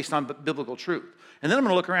concepts based on biblical truth. And then I'm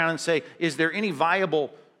going to look around and say, is there any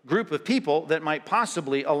viable group of people that might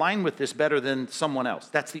possibly align with this better than someone else?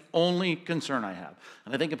 That's the only concern I have.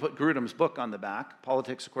 And I think I put Grudem's book on the back,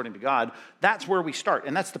 Politics According to God. That's where we start.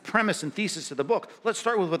 And that's the premise and thesis of the book. Let's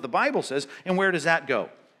start with what the Bible says, and where does that go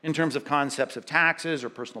in terms of concepts of taxes or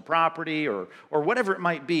personal property or whatever it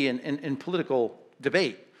might be in political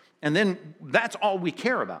debate. And then that's all we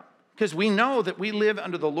care about. Because we know that we live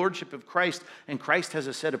under the lordship of Christ, and Christ has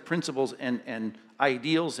a set of principles and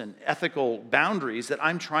ideals and ethical boundaries that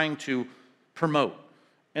I'm trying to promote.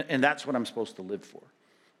 And that's what I'm supposed to live for.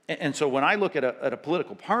 And so when I look at a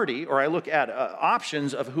political party, or I look at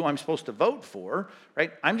options of who I'm supposed to vote for,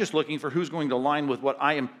 right, I'm just looking for who's going to align with what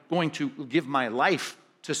I am going to give my life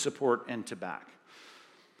to support and to back.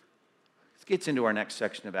 This gets into our next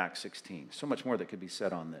section of Acts 16. So much more that could be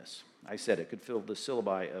said on this. I said it could fill the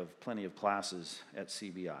syllabi of plenty of classes at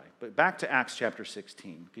CBI. But back to Acts chapter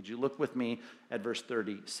 16. Could you look with me at verse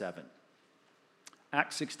 37?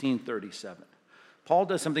 Acts 16:37. Paul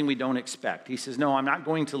does something we don't expect. He says, no, I'm not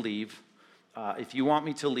going to leave. If you want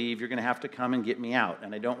me to leave, you're going to have to come and get me out.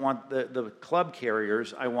 And I don't want the club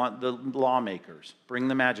carriers. I want the lawmakers. Bring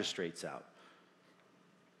the magistrates out.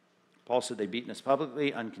 Paul said, they've beaten us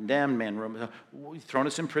publicly, uncondemned, thrown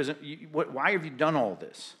us in prison. Why have you done all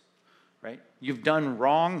this? Right? You've done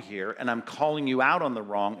wrong here, and I'm calling you out on the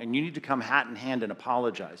wrong, and you need to come hat in hand and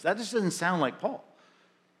apologize. That just doesn't sound like Paul.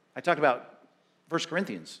 I talked about 1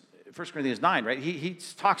 Corinthians 9, right? He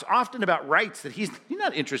talks often about rights, that he's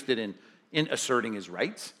not interested in asserting his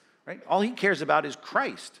rights, right? All he cares about is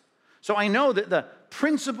Christ. So I know that the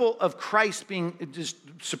principle of Christ being just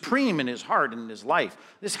supreme in his heart and in his life,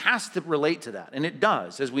 this has to relate to that. And it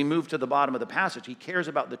does. As we move to the bottom of the passage, he cares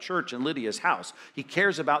about the church in Lydia's house. He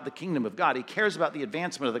cares about the kingdom of God. He cares about the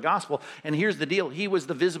advancement of the gospel. And here's the deal. He was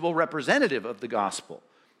the visible representative of the gospel.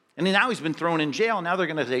 And now he's been thrown in jail. Now they're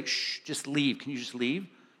going to say, shh, just leave. Can you just leave?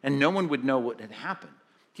 And no one would know what had happened.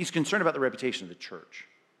 He's concerned about the reputation of the church.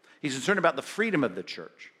 He's concerned about the freedom of the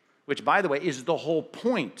church, which, by the way, is the whole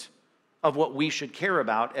point of what we should care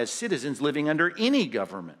about as citizens living under any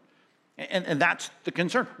government. And that's the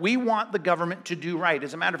concern. We want the government to do right.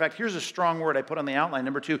 As a matter of fact, here's a strong word I put on the outline.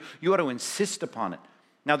 Number 2, you ought to insist upon it.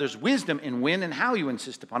 Now, there's wisdom in when and how you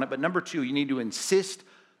insist upon it, but number 2, you need to insist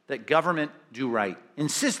that government do right.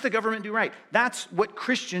 Insist the government do right. That's what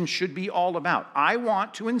Christians should be all about. I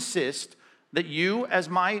want to insist that you, as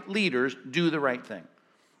my leaders, do the right thing.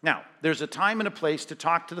 Now, there's a time and a place to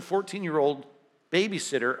talk to the 14-year-old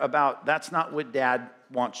babysitter about that's not what dad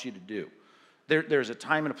wants you to do. There's a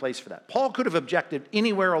time and a place for that. Paul could have objected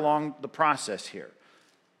anywhere along the process here,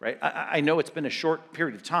 right? I know it's been a short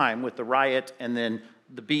period of time with the riot and then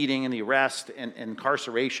the beating and the arrest and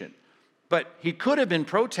incarceration, but he could have been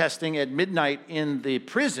protesting at midnight in the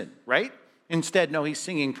prison, right? Instead, no, he's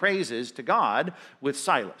singing praises to God with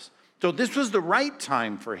Silas. So this was the right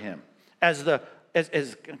time for him as the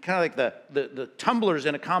as kind of like the tumblers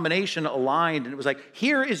in a combination aligned, and it was like,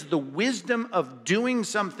 here is the wisdom of doing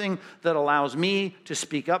something that allows me to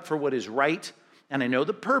speak up for what is right, and I know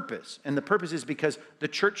the purpose, and the purpose is because the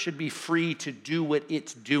church should be free to do what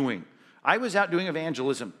it's doing. I was out doing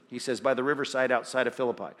evangelism, he says, by the riverside outside of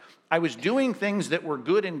Philippi. I was doing things that were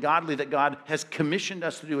good and godly that God has commissioned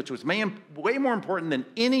us to do, which was way more important than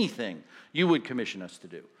anything you would commission us to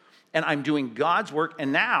do. And I'm doing God's work,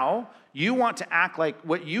 and now you want to act like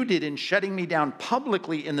what you did in shutting me down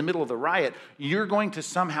publicly in the middle of the riot, you're going to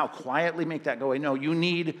somehow quietly make that go away. No,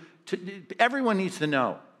 everyone needs to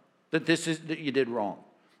know that that you did wrong.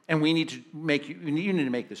 And you need to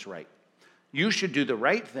make this right. You should do the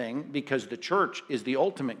right thing because the church is the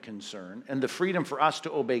ultimate concern, and the freedom for us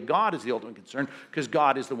to obey God is the ultimate concern because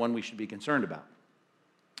God is the one we should be concerned about.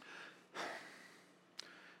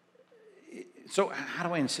 So how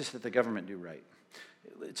do I insist that the government do right?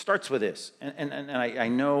 It starts with this, and I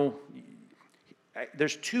know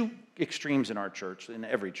there's two extremes in our church, in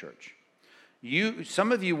every church.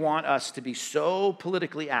 Some of you want us to be so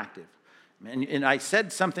politically active. And I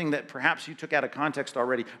said something that perhaps you took out of context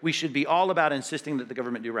already. We should be all about insisting that the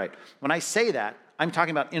government do right. When I say that, I'm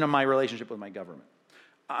talking about in my relationship with my government.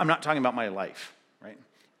 I'm not talking about my life, right?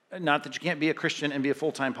 Not that you can't be a Christian and be a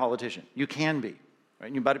full-time politician. You can be,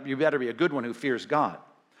 right? You better be a good one who fears God.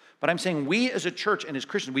 But I'm saying we as a church and as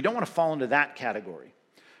Christians, we don't want to fall into that category.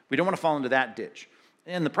 We don't want to fall into that ditch.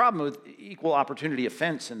 And the problem with equal opportunity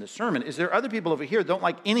offense in the sermon is there are other people over here that don't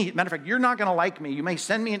like any. Matter of fact, you're not going to like me. You may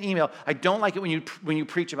send me an email. I don't like it when you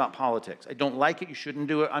preach about politics. I don't like it. You shouldn't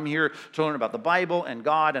do it. I'm here to learn about the Bible and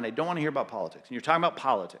God, and I don't want to hear about politics. And you're talking about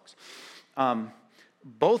politics.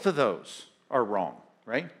 Both of those are wrong,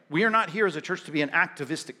 right? We are not here as a church to be an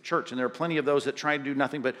activistic church, and there are plenty of those that try to do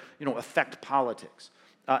nothing but affect politics.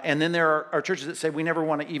 And then there are churches that say we never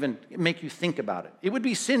want to even make you think about it. It would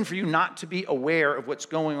be sin for you not to be aware of what's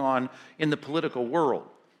going on in the political world.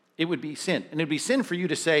 It would be sin. And it would be sin for you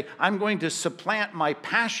to say, I'm going to supplant my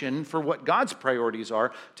passion for what God's priorities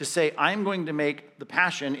are, to say I'm going to make the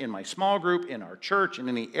passion in my small group, in our church, and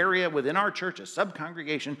in the area within our church, a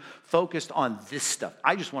sub-congregation, focused on this stuff.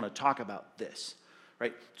 I just want to talk about this,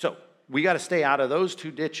 right? So we got to stay out of those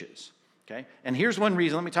two ditches. Okay? And here's one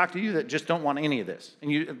reason. Let me talk to you that just don't want any of this.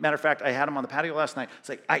 And matter of fact, I had them on the patio last night. It's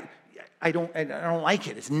like, I don't like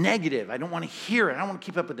it. It's negative. I don't want to hear it. I don't want to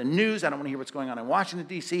keep up with the news. I don't want to hear what's going on in Washington,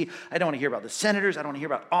 D.C. I don't want to hear about the senators. I don't want to hear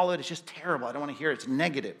about all of it. It's just terrible. I don't want to hear it. It's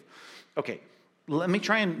negative. Okay, let me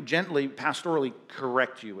try and gently, pastorally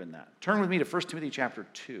correct you in that. Turn with me to 1 Timothy chapter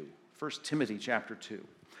 2. 1 Timothy chapter 2.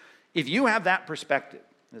 If you have that perspective,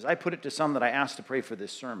 as I put it to some that I asked to pray for this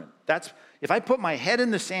sermon, if I put my head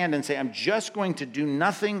in the sand and say, I'm just going to do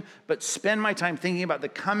nothing but spend my time thinking about the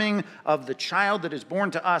coming of the child that is born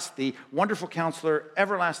to us, the wonderful counselor,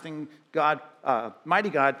 everlasting God, mighty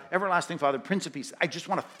God, everlasting Father, Prince of Peace, I just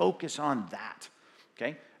want to focus on that,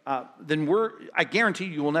 okay? Then I guarantee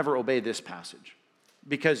you will never obey this passage.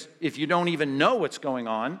 Because if you don't even know what's going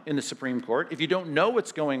on in the Supreme Court, if you don't know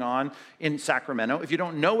what's going on in Sacramento, if you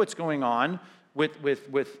don't know what's going on with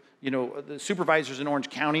the supervisors in Orange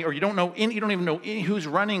County, or you don't even know who's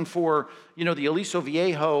running for the Aliso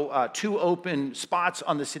Viejo 2 open spots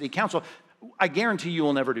on the city council, I guarantee you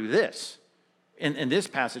will never do this. And this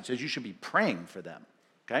passage says you should be praying for them.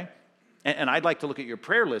 Okay, and I'd like to look at your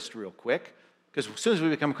prayer list real quick, because as soon as we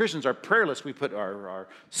become Christians, our prayer list, we put our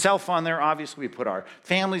self on there. Obviously, we put our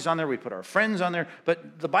families on there. We put our friends on there.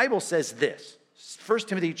 But the Bible says this: 1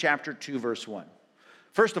 Timothy chapter 2, verse 1.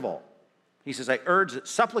 First of all, he says, I urge that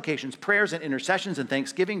supplications, prayers, and intercessions and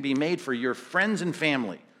thanksgiving be made for your friends and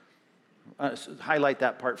family. Highlight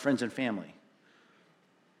that part, friends and family.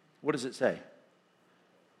 What does it say?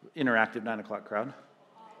 Interactive 9 o'clock crowd.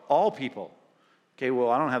 All people. Okay, well,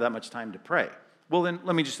 I don't have that much time to pray. Well, then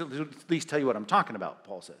let me just at least tell you what I'm talking about,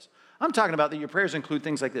 Paul says. I'm talking about that your prayers include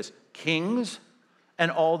things like this: kings and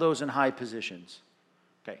all those in high positions.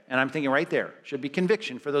 Okay, and I'm thinking right there should be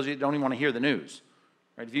conviction for those of you who don't even want to hear the news.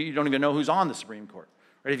 Right? If you don't even know who's on the Supreme Court.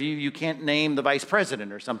 Right? If you can't name the vice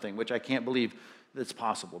president or something, which I can't believe that's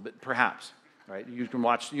possible, but perhaps. Right? You can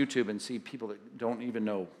watch YouTube and see people that don't even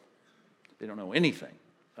know, they don't know anything.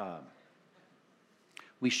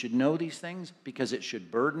 We should know these things because it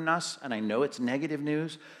should burden us, and I know it's negative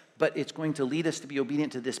news, but it's going to lead us to be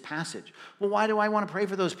obedient to this passage. Well, why do I want to pray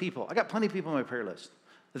for those people? I got plenty of people on my prayer list.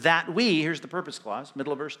 That we, here's the purpose clause,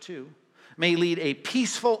 middle of verse 2, may lead a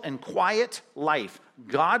peaceful and quiet life,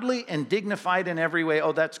 godly and dignified in every way.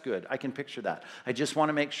 Oh, that's good. I can picture that. I just want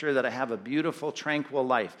to make sure that I have a beautiful, tranquil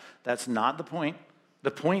life. That's not the point.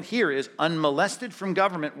 The point here is unmolested from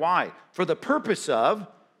government. Why? For the purpose of,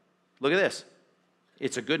 look at this,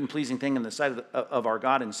 it's a good and pleasing thing in the sight of our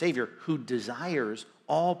God and Savior, who desires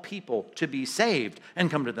all people to be saved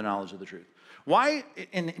and come to the knowledge of the truth. Why,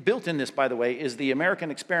 and built in this, by the way, is the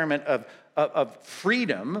American experiment of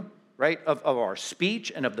freedom, right, of our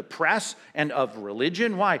speech and of the press and of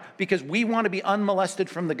religion. Why? Because we want to be unmolested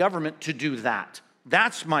from the government to do that.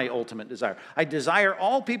 That's my ultimate desire. I desire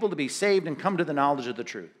all people to be saved and come to the knowledge of the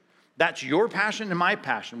truth. That's your passion and my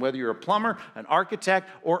passion, whether you're a plumber, an architect,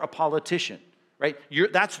 or a politician, right?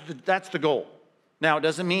 That's the goal. Now, it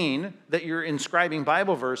doesn't mean that you're inscribing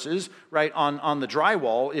Bible verses, right, on the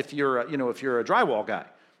drywall if you're a drywall guy.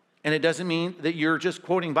 And it doesn't mean that you're just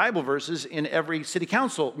quoting Bible verses in every city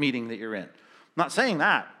council meeting that you're in. I'm not saying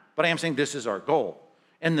that, but I am saying this is our goal.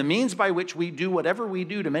 And the means by which we do whatever we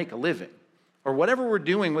do to make a living, or whatever we're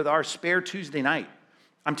doing with our spare Tuesday night,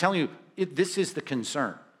 I'm telling you, this is the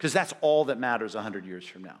concern, because that's all that matters 100 years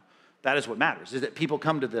from now. That is what matters, is that people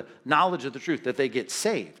come to the knowledge of the truth, that they get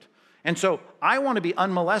saved. And so I want to be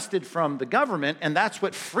unmolested from the government, and that's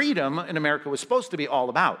what freedom in America was supposed to be all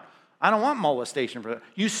about. I don't want molestation.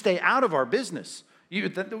 You stay out of our business.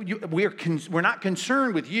 We're not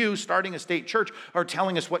concerned with you starting a state church or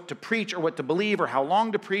telling us what to preach or what to believe or how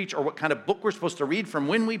long to preach or what kind of book we're supposed to read from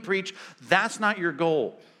when we preach. That's not your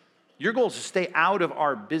goal. Your goal is to stay out of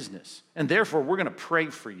our business, and therefore we're going to pray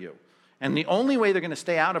for you. And the only way they're going to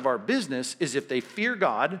stay out of our business is if they fear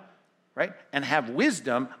God, right, and have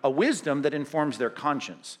wisdom, a wisdom that informs their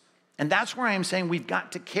conscience. And that's where I am saying we've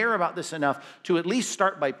got to care about this enough to at least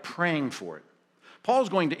start by praying for it. Paul's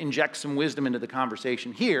going to inject some wisdom into the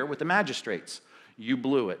conversation here with the magistrates. You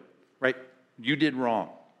blew it, right? You did wrong.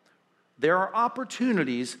 There are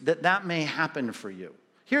opportunities that may happen for you.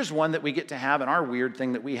 Here's one that we get to have in our weird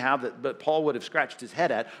thing that we have that Paul would have scratched his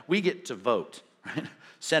head at. We get to vote, right?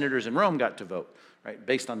 Senators in Rome got to vote, right?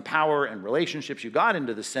 Based on power and relationships, you got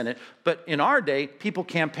into the Senate. But in our day, people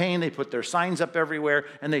campaign, they put their signs up everywhere,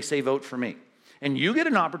 and they say, vote for me. And you get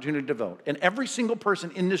an opportunity to vote. And every single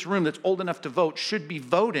person in this room that's old enough to vote should be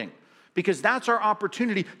voting, because that's our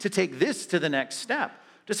opportunity to take this to the next step.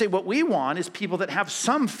 To say what we want is people that have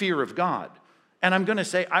some fear of God. And I'm going to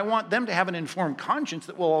say, I want them to have an informed conscience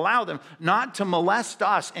that will allow them not to molest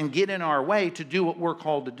us and get in our way to do what we're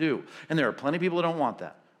called to do. And there are plenty of people that don't want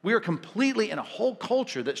that. We are completely in a whole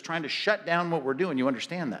culture that's trying to shut down what we're doing. You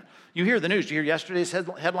understand that. You hear the news. You hear yesterday's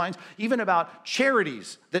headlines, even about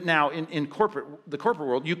charities that now in the corporate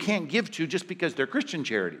world, you can't give to just because they're Christian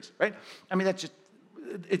charities, right? I mean,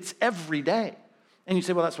 it's every day. And you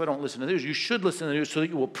say, well, that's why I don't listen to the news. You should listen to the news so that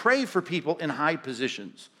you will pray for people in high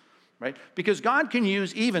positions, right? Because God can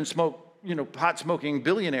use even pot-smoking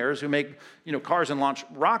billionaires who make, cars and launch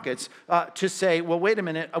rockets to say, well, wait a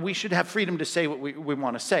minute, we should have freedom to say what we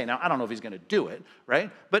want to say. Now, I don't know if he's going to do it, right?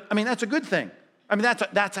 But, I mean, that's a good thing. I mean,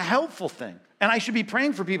 that's a helpful thing. And I should be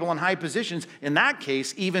praying for people in high positions, in that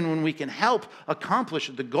case, even when we can help accomplish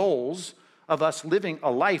the goals of us living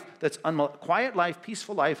a life that's quiet life,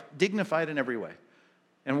 peaceful life, dignified in every way.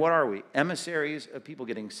 And what are we? Emissaries of people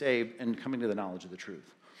getting saved and coming to the knowledge of the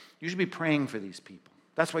truth. You should be praying for these people.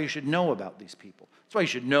 That's why you should know about these people. That's why you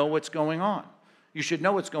should know what's going on. You should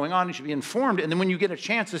know what's going on. You should be informed. And then when you get a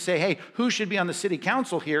chance to say, hey, who should be on the city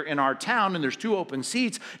council here in our town, and there's 2 open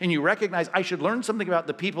seats, and you recognize I should learn something about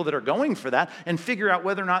the people that are going for that and figure out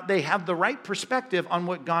whether or not they have the right perspective on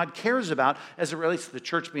what God cares about as it relates to the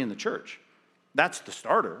church being the church. That's the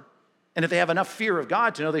starter. And if they have enough fear of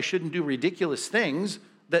God to know they shouldn't do ridiculous things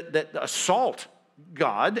that assault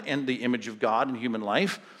God and the image of God in human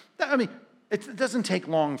life, I mean, it doesn't take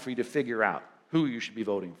long for you to figure out who you should be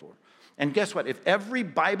voting for. And guess what? If every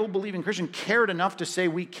Bible-believing Christian cared enough to say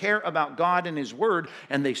we care about God and His Word,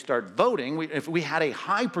 and they start voting, if we had a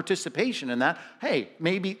high participation in that, hey,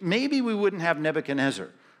 maybe we wouldn't have Nebuchadnezzar,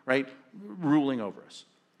 right, ruling over us.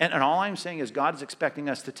 And all I'm saying is God is expecting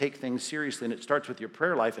us to take things seriously, and it starts with your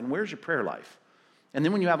prayer life. And where's your prayer life? And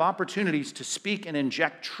then when you have opportunities to speak and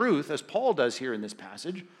inject truth, as Paul does here in this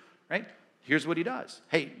passage, right, here's what he does.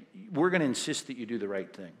 Hey, we're going to insist that you do the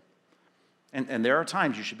right thing. And there are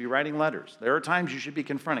times you should be writing letters. There are times you should be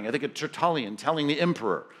confronting. I think of Tertullian telling the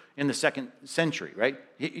emperor in the 2nd century, right?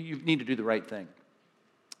 You need to do the right thing.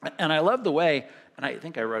 And I love the way, and I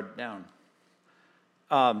think I wrote it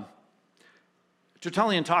down.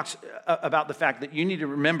 Tertullian talks about the fact that you need to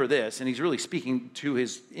remember this, and he's really speaking to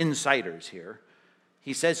his insiders here.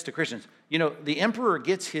 He says to Christians, the emperor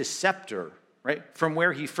gets his scepter, right, from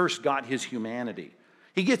where he first got his humanity.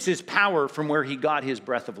 He gets his power from where he got his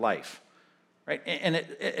breath of life, right? And at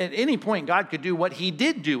any point, God could do what he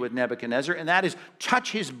did do with Nebuchadnezzar, and that is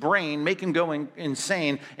touch his brain, make him go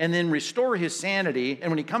insane, and then restore his sanity.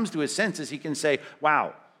 And when he comes to his senses, he can say,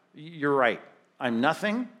 wow, you're right. I'm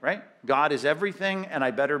nothing, right? God is everything, and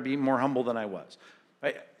I better be more humble than I was.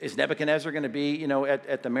 Right? Is Nebuchadnezzar going to be,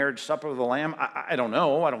 at the marriage supper of the Lamb? I don't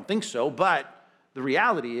know. I don't think so. But the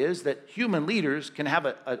reality is that human leaders can have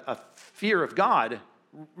a fear of God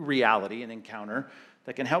reality and encounter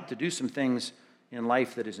that can help to do some things in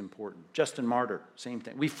life that is important. Justin Martyr, same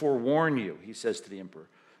thing. We forewarn you, he says to the emperor.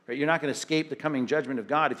 Right? You're not going to escape the coming judgment of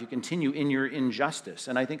God if you continue in your injustice.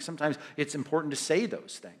 And I think sometimes it's important to say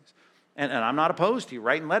those things. And I'm not opposed to you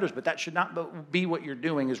writing letters, but that should not be what you're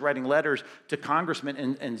doing, is writing letters to congressmen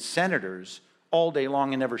and senators all day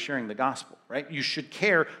long and never sharing the gospel, right? You should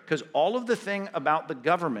care, because all of the thing about the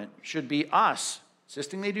government should be us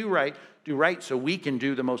insisting they do right so we can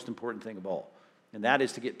do the most important thing of all. And that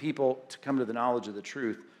is to get people to come to the knowledge of the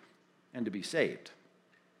truth and to be saved.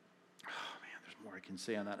 Oh, man, there's more I can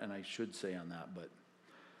say on that, and I should say on that, but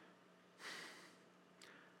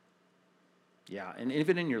yeah, and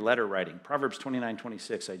even in your letter writing, Proverbs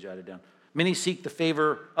 29:26, I jotted down. Many seek the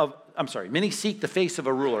face of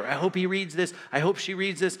a ruler. I hope he reads this. I hope she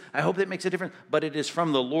reads this. I hope that makes a difference. But it is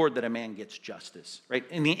from the Lord that a man gets justice, right?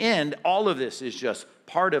 In the end, all of this is just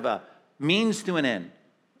part of a means to an end.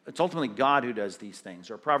 It's ultimately God who does these things.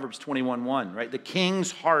 Or Proverbs 21:1, right? The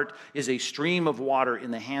king's heart is a stream of water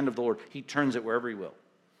in the hand of the Lord. He turns it wherever he will.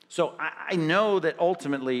 So I know that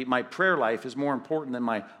ultimately my prayer life is more important than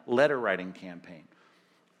my letter writing campaign.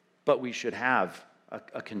 But we should have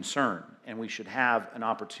a concern, and we should have an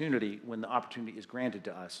opportunity, when the opportunity is granted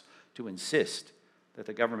to us, to insist that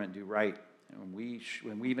the government do right. And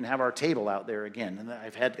when we even have our table out there again, and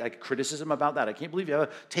I've had criticism about that. I can't believe you have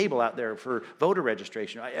a table out there for voter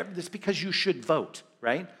registration. It's because you should vote,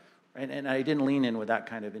 right? And I didn't lean in with that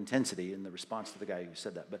kind of intensity in the response to the guy who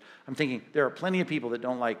said that. But I'm thinking there are plenty of people that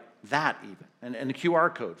don't like that even. And the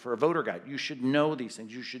QR code for a voter guide. You should know these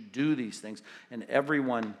things. You should do these things. And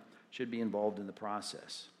everyone should be involved in the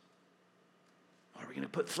process. Are we going to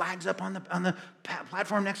put flags up on the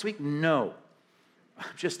platform next week? No. I'm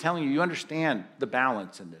just telling you, you understand the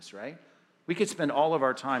balance in this, right? We could spend all of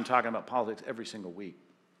our time talking about politics every single week.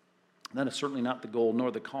 That is certainly not the goal nor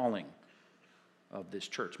the calling of this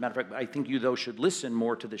church. Matter of fact, I think you, though, should listen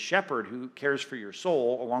more to the shepherd who cares for your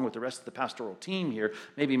soul, along with the rest of the pastoral team here,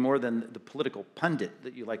 maybe more than the political pundit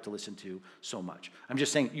that you like to listen to so much. I'm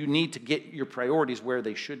just saying you need to get your priorities where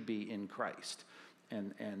they should be in Christ.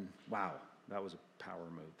 And wow, that was a power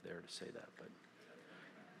move there to say that. But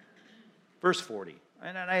verse 40,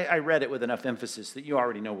 and I read it with enough emphasis that you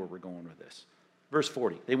already know where we're going with this. Verse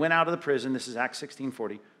 40, they went out of the prison, this is Acts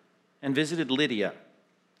 16:40, and visited Lydia.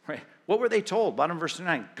 Right. What were they told? Bottom of verse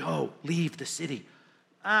 39, go, leave the city.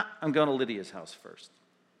 I'm going to Lydia's house first.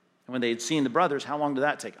 And when they had seen the brothers, how long did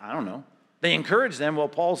that take? I don't know. They encouraged them. Well,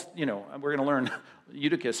 Paul's, we're going to learn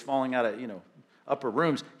Eutychus falling out of, upper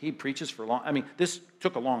rooms. He preaches for long. I mean, this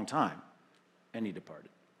took a long time, and he departed.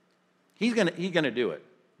 He's going to do it,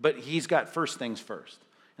 but he's got first things first.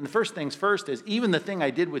 And the first things first is, even the thing I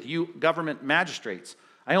did with you government magistrates,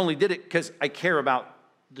 I only did it because I care about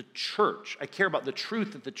the church. I care about the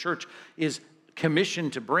truth that the church is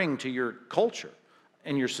commissioned to bring to your culture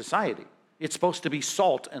and your society. It's supposed to be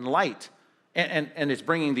salt and light, and it's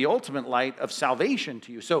bringing the ultimate light of salvation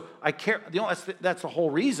to you. So I care. That's the whole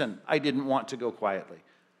reason I didn't want to go quietly.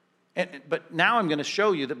 But now I'm going to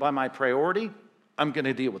show you that by my priority, I'm going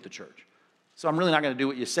to deal with the church. So I'm really not going to do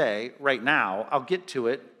what you say right now. I'll get to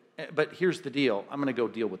it, but here's the deal. I'm going to go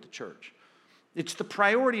deal with the church. It's the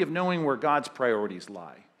priority of knowing where God's priorities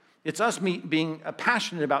lie. It's us being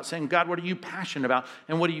passionate about saying, God, what are you passionate about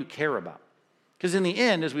and what do you care about? Because in the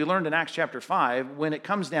end, as we learned in Acts chapter 5, when it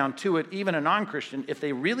comes down to it, even a non-Christian, if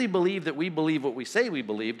they really believe that we believe what we say we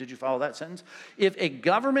believe, did you follow that sentence? If a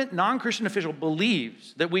government non-Christian official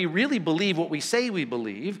believes that we really believe what we say we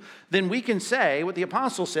believe, then we can say what the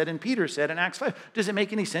apostle said and Peter said in Acts 5. Does it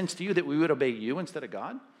make any sense to you that we would obey you instead of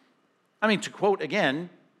God? I mean, to quote again,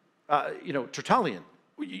 Tertullian,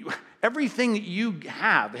 everything that you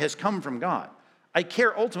have has come from God. I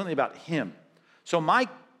care ultimately about him. So my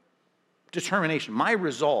determination, my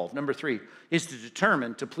resolve, number 3, is to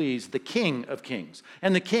determine to please the King of Kings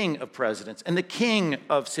and the King of Presidents and the King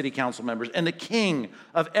of City Council members and the King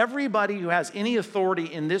of everybody who has any authority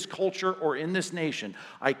in this culture or in this nation.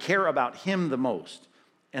 I care about him the most.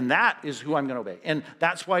 And that is who I'm going to obey. And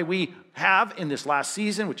that's why we have, in this last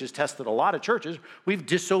season, which has tested a lot of churches, we've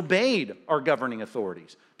disobeyed our governing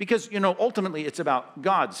authorities. Because, ultimately it's about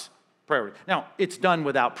God's priority. Now, it's done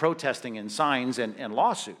without protesting and signs and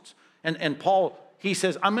lawsuits. And Paul, he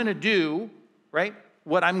says, I'm going to do, right,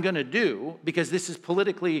 what I'm going to do because this is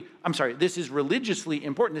this is religiously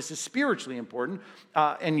important. This is spiritually important.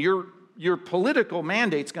 And your political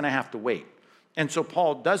mandate's going to have to wait. And so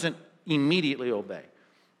Paul doesn't immediately obey.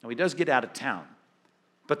 Now, he does get out of town.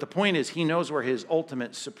 But the point is, he knows where his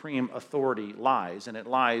ultimate supreme authority lies, and it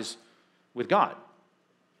lies with God.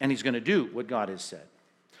 And he's going to do what God has said.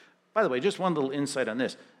 By the way, just one little insight on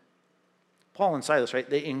this. Paul and Silas, right,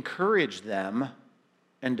 they encouraged them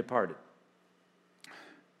and departed.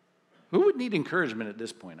 Who would need encouragement at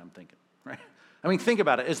this point, I'm thinking, right? I mean, think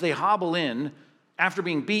about it. As they hobble in, after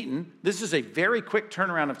being beaten, this is a very quick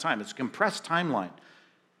turnaround of time. It's a compressed timeline.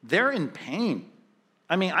 They're in pain.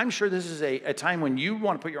 I mean, I'm sure this is a time when you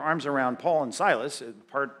want to put your arms around Paul and Silas,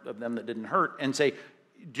 part of them that didn't hurt, and say,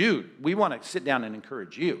 dude, we want to sit down and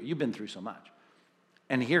encourage you. You've been through so much.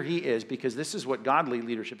 And here he is, because this is what godly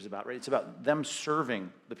leadership is about, right? It's about them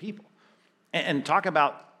serving the people. And talk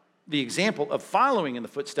about the example of following in the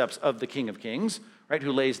footsteps of the King of Kings, right,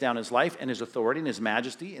 who lays down his life and his authority and his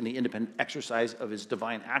majesty and the independent exercise of his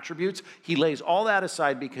divine attributes. He lays all that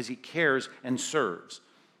aside because he cares and serves.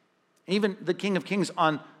 Even the King of Kings,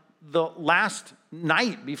 on the last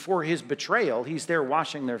night before his betrayal, he's there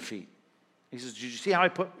washing their feet. He says, did you see how I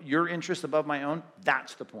put your interest above my own?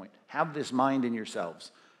 That's the point. Have this mind in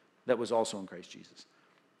yourselves that was also in Christ Jesus.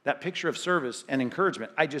 That picture of service and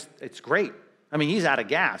encouragement, it's great. I mean, he's out of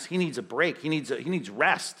gas. He needs a break. He needs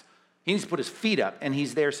rest. He needs to put his feet up, and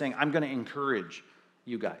he's there saying, I'm going to encourage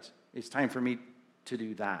you guys. It's time for me to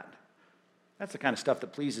do that. That's the kind of stuff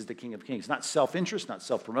that pleases the King of Kings. Not self-interest, not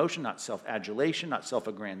self-promotion, not self-adulation, not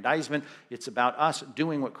self-aggrandizement. It's about us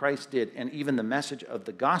doing what Christ did, and even the message of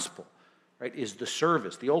the gospel, right, is the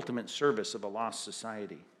service, the ultimate service of a lost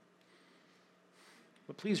society.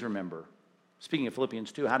 But please remember, speaking of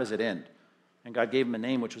Philippians 2, how does it end? And God gave him a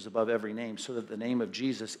name which was above every name, so that the name of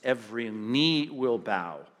Jesus every knee will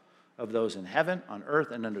bow, of those in heaven, on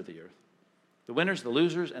earth, and under the earth. The winners, the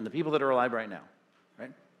losers, and the people that are alive right now,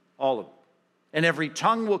 right? All of them. And every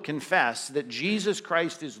tongue will confess that Jesus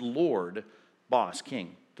Christ is Lord, boss,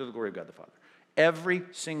 king, to the glory of God the Father. Every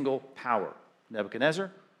single power.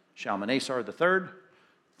 Nebuchadnezzar, Shalmaneser III,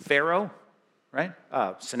 Pharaoh, right?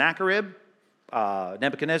 Sennacherib,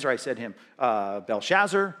 Nebuchadnezzar, I said him,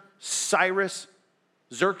 Belshazzar, Cyrus,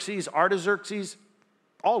 Xerxes, Artaxerxes,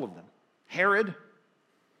 all of them. Herod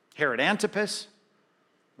Antipas,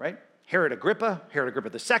 right? Herod Agrippa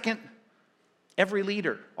II, every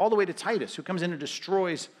leader, all the way to Titus, who comes in and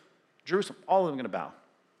destroys Jerusalem, all of them are going to bow,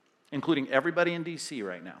 including everybody in D.C.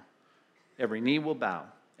 right now. Every knee will bow,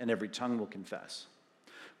 and every tongue will confess.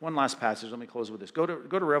 One last passage, let me close with this. Go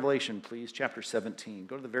to Revelation, please, chapter 17.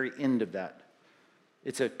 Go to the very end of that.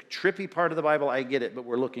 It's a trippy part of the Bible, I get it, but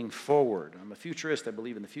we're looking forward. I'm a futurist. I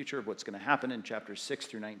believe in the future of what's going to happen in chapters 6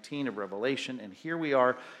 through 19 of Revelation, and here we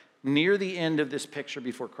are near the end of this picture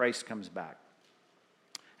before Christ comes back.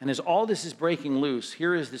 And as all this is breaking loose,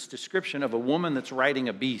 here is this description of a woman that's riding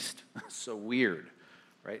a beast. So weird,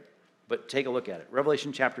 right? But take a look at it.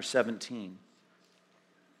 Revelation chapter 17.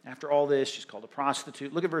 After all this, she's called a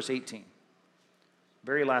prostitute. Look at verse 18.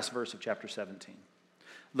 Very last verse of chapter 17.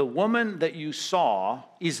 The woman that you saw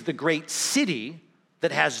is the great city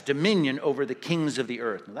that has dominion over the kings of the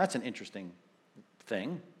earth. Now, that's an interesting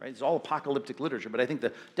thing, right? It's all apocalyptic literature, but I think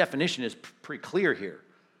the definition is pretty clear here,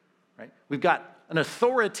 right? We've got an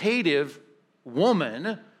authoritative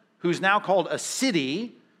woman who's now called a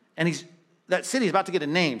city, and that city is about to get a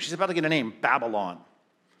name. She's about to get a name, Babylon.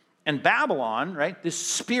 And Babylon, right, this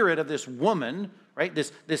spirit of this woman, right,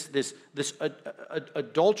 this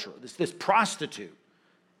adulterer, this prostitute,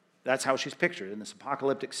 that's how she's pictured in this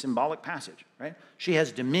apocalyptic symbolic passage, right? She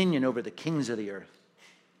has dominion over the kings of the earth.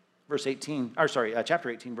 Chapter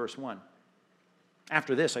 18, verse 1.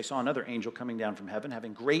 After this, I saw another angel coming down from heaven,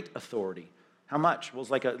 having great authority. How much? Well,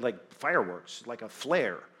 it's like fireworks, like a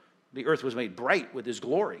flare. The earth was made bright with his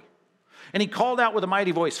glory. And he called out with a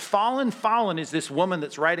mighty voice, "Fallen, fallen is this woman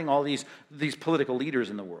that's riding all these political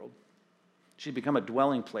leaders in the world. She's become a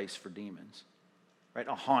dwelling place for demons." Right?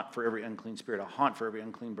 A haunt for every unclean spirit, a haunt for every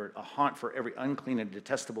unclean bird, a haunt for every unclean and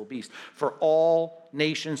detestable beast. For all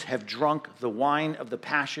nations have drunk the wine of the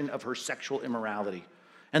passion of her sexual immorality.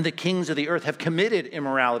 And the kings of the earth have committed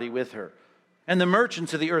immorality with her. And the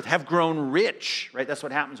merchants of the earth have grown rich. Right? That's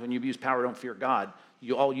what happens when you abuse power, don't fear God.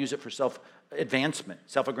 You all use it for self-advancement,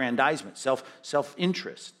 self-aggrandizement,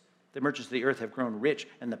 self-interest. The merchants of the earth have grown rich,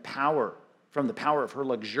 and from the power of her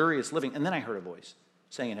luxurious living. And then I heard a voice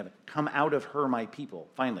saying in heaven, "Come out of her, my people."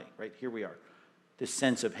 Finally, right, here we are. This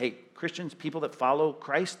sense of, hey, Christians, people that follow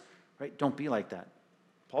Christ, right, don't be like that.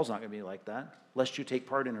 Paul's not going to be like that, lest you take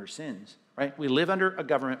part in her sins, right? We live under a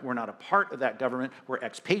government. We're not a part of that government. We're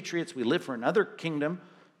expatriates. We live for another kingdom,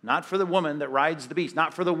 not for the woman that rides the beast,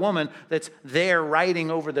 not for the woman that's there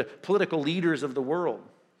riding over the political leaders of the world.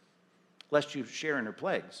 lest you share in her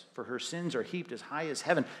plagues. For her sins are heaped as high as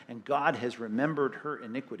heaven, and God has remembered her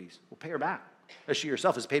iniquities. We'll pay her back, as she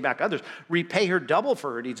herself has paid back others. Repay her double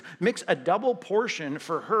for her deeds. Mix a double portion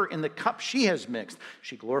for her in the cup she has mixed.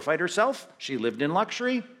 She glorified herself. She lived in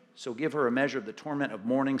luxury. So give her a measure of the torment of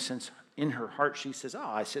mourning, since in her heart she says,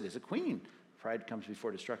 I sit as a queen. Pride comes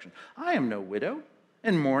before destruction. I am no widow,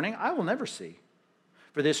 and mourning I will never see.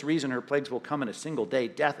 For this reason, her plagues will come in a single day,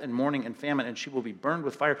 death and mourning and famine, and she will be burned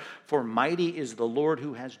with fire. For mighty is the Lord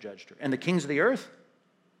who has judged her. And the kings of the earth,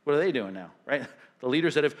 what are they doing now, right? The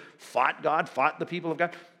leaders that have fought God, fought the people of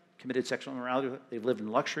God, committed sexual immorality with her. They've lived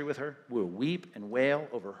in luxury with her, will weep and wail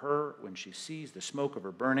over her when she sees the smoke of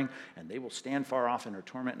her burning, and they will stand far off in her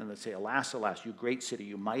torment, and they'll say, alas, alas, you great city,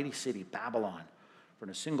 you mighty city, Babylon, for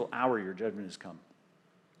in a single hour your judgment has come.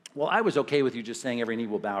 Well, I was okay with you just saying every knee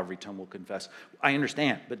will bow, every tongue will confess. I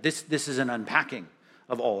understand, but this is an unpacking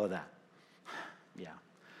of all of that. Yeah.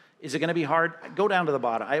 Is it going to be hard? Go down to the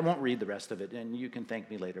bottom. I won't read the rest of it, and you can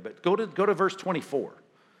thank me later. But go to verse 24.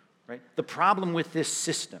 Right? The problem with this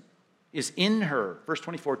system is in her, verse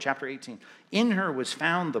 24, chapter 18, in her was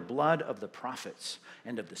found the blood of the prophets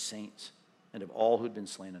and of the saints and of all who had been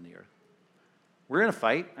slain on the earth. We're going to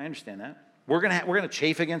fight. I understand that. We're going to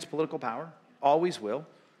chafe against political power. Always will.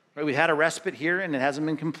 Right, we've had a respite here, and it hasn't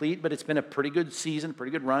been complete, but it's been a pretty good season,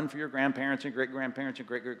 pretty good run for your grandparents and great-grandparents and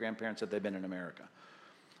great-great-grandparents that they've been in America.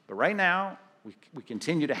 But right now, we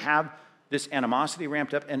continue to have this animosity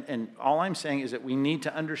ramped up, and all I'm saying is that we need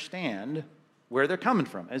to understand where they're coming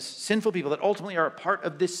from as sinful people that ultimately are a part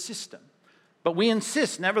of this system. But we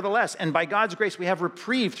insist, nevertheless, and by God's grace, we have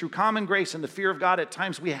reprieve through common grace and the fear of God. At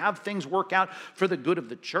times, we have things work out for the good of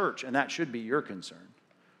the church, and that should be your concern.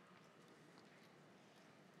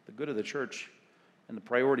 The good of the church and the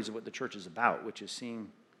priorities of what the church is about, which is seeing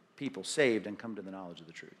people saved and come to the knowledge of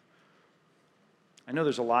the truth. I know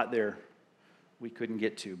there's a lot there we couldn't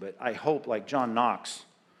get to, but I hope, like John Knox,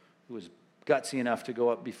 who was gutsy enough to go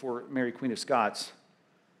up before Mary Queen of Scots,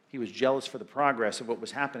 he was jealous for the progress of what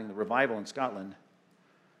was happening, the revival in Scotland.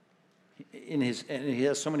 And he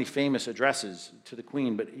has so many famous addresses to the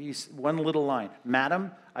Queen, but he's one little line,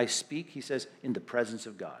 Madam, I speak, he says, in the presence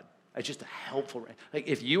of God. It's just a helpful, like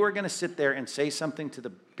if you are going to sit there and say something to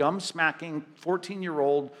the gum-smacking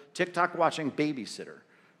 14-year-old TikTok-watching babysitter,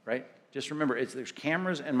 right? Just remember, there's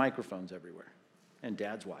cameras and microphones everywhere, and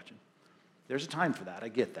dad's watching. There's a time for that. I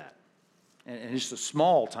get that. And just a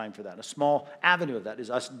small time for that. A small avenue of that is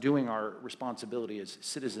us doing our responsibility as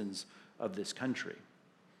citizens of this country.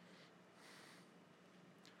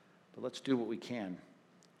 But let's do what we can.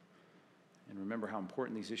 And remember how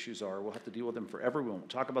important these issues are. We'll have to deal with them forever. We won't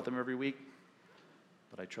talk about them every week.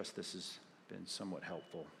 But I trust this has been somewhat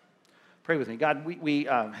helpful. Pray with me. God, we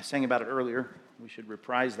sang about it earlier. We should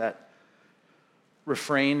reprise that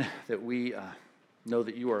refrain that we know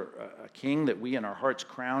that you are a king, that we in our hearts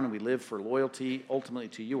crown, and we live for loyalty ultimately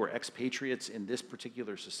to you. We're expatriates in this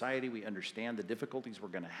particular society. We understand the difficulties we're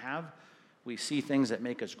going to have. We see things that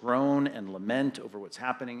make us groan and lament over what's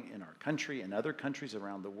happening in our country and other countries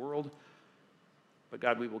around the world. But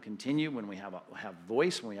God, we will continue when we have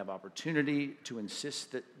voice, when we have opportunity to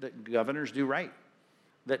insist that governors do right,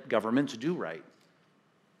 that governments do right.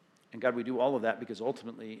 And God, we do all of that because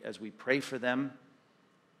ultimately, as we pray for them,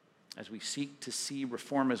 as we seek to see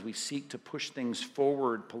reform, as we seek to push things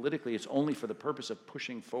forward politically, it's only for the purpose of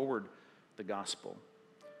pushing forward the gospel.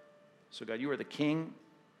 So God, you are the King.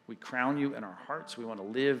 We crown you in our hearts. We want to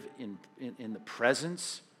live in the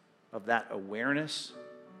presence of that awareness.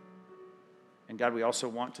 And God, we also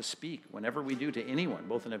want to speak whenever we do to anyone,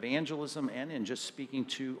 both in evangelism and in just speaking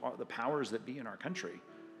to the powers that be in our country.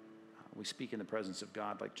 We speak in the presence of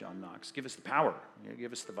God like John Knox. Give us the power.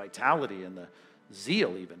 Give us the vitality and the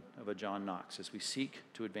zeal even of a John Knox as we seek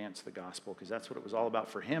to advance the gospel, because that's what it was all about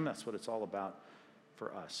for him. That's what it's all about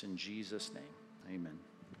for us. In Jesus' name, amen.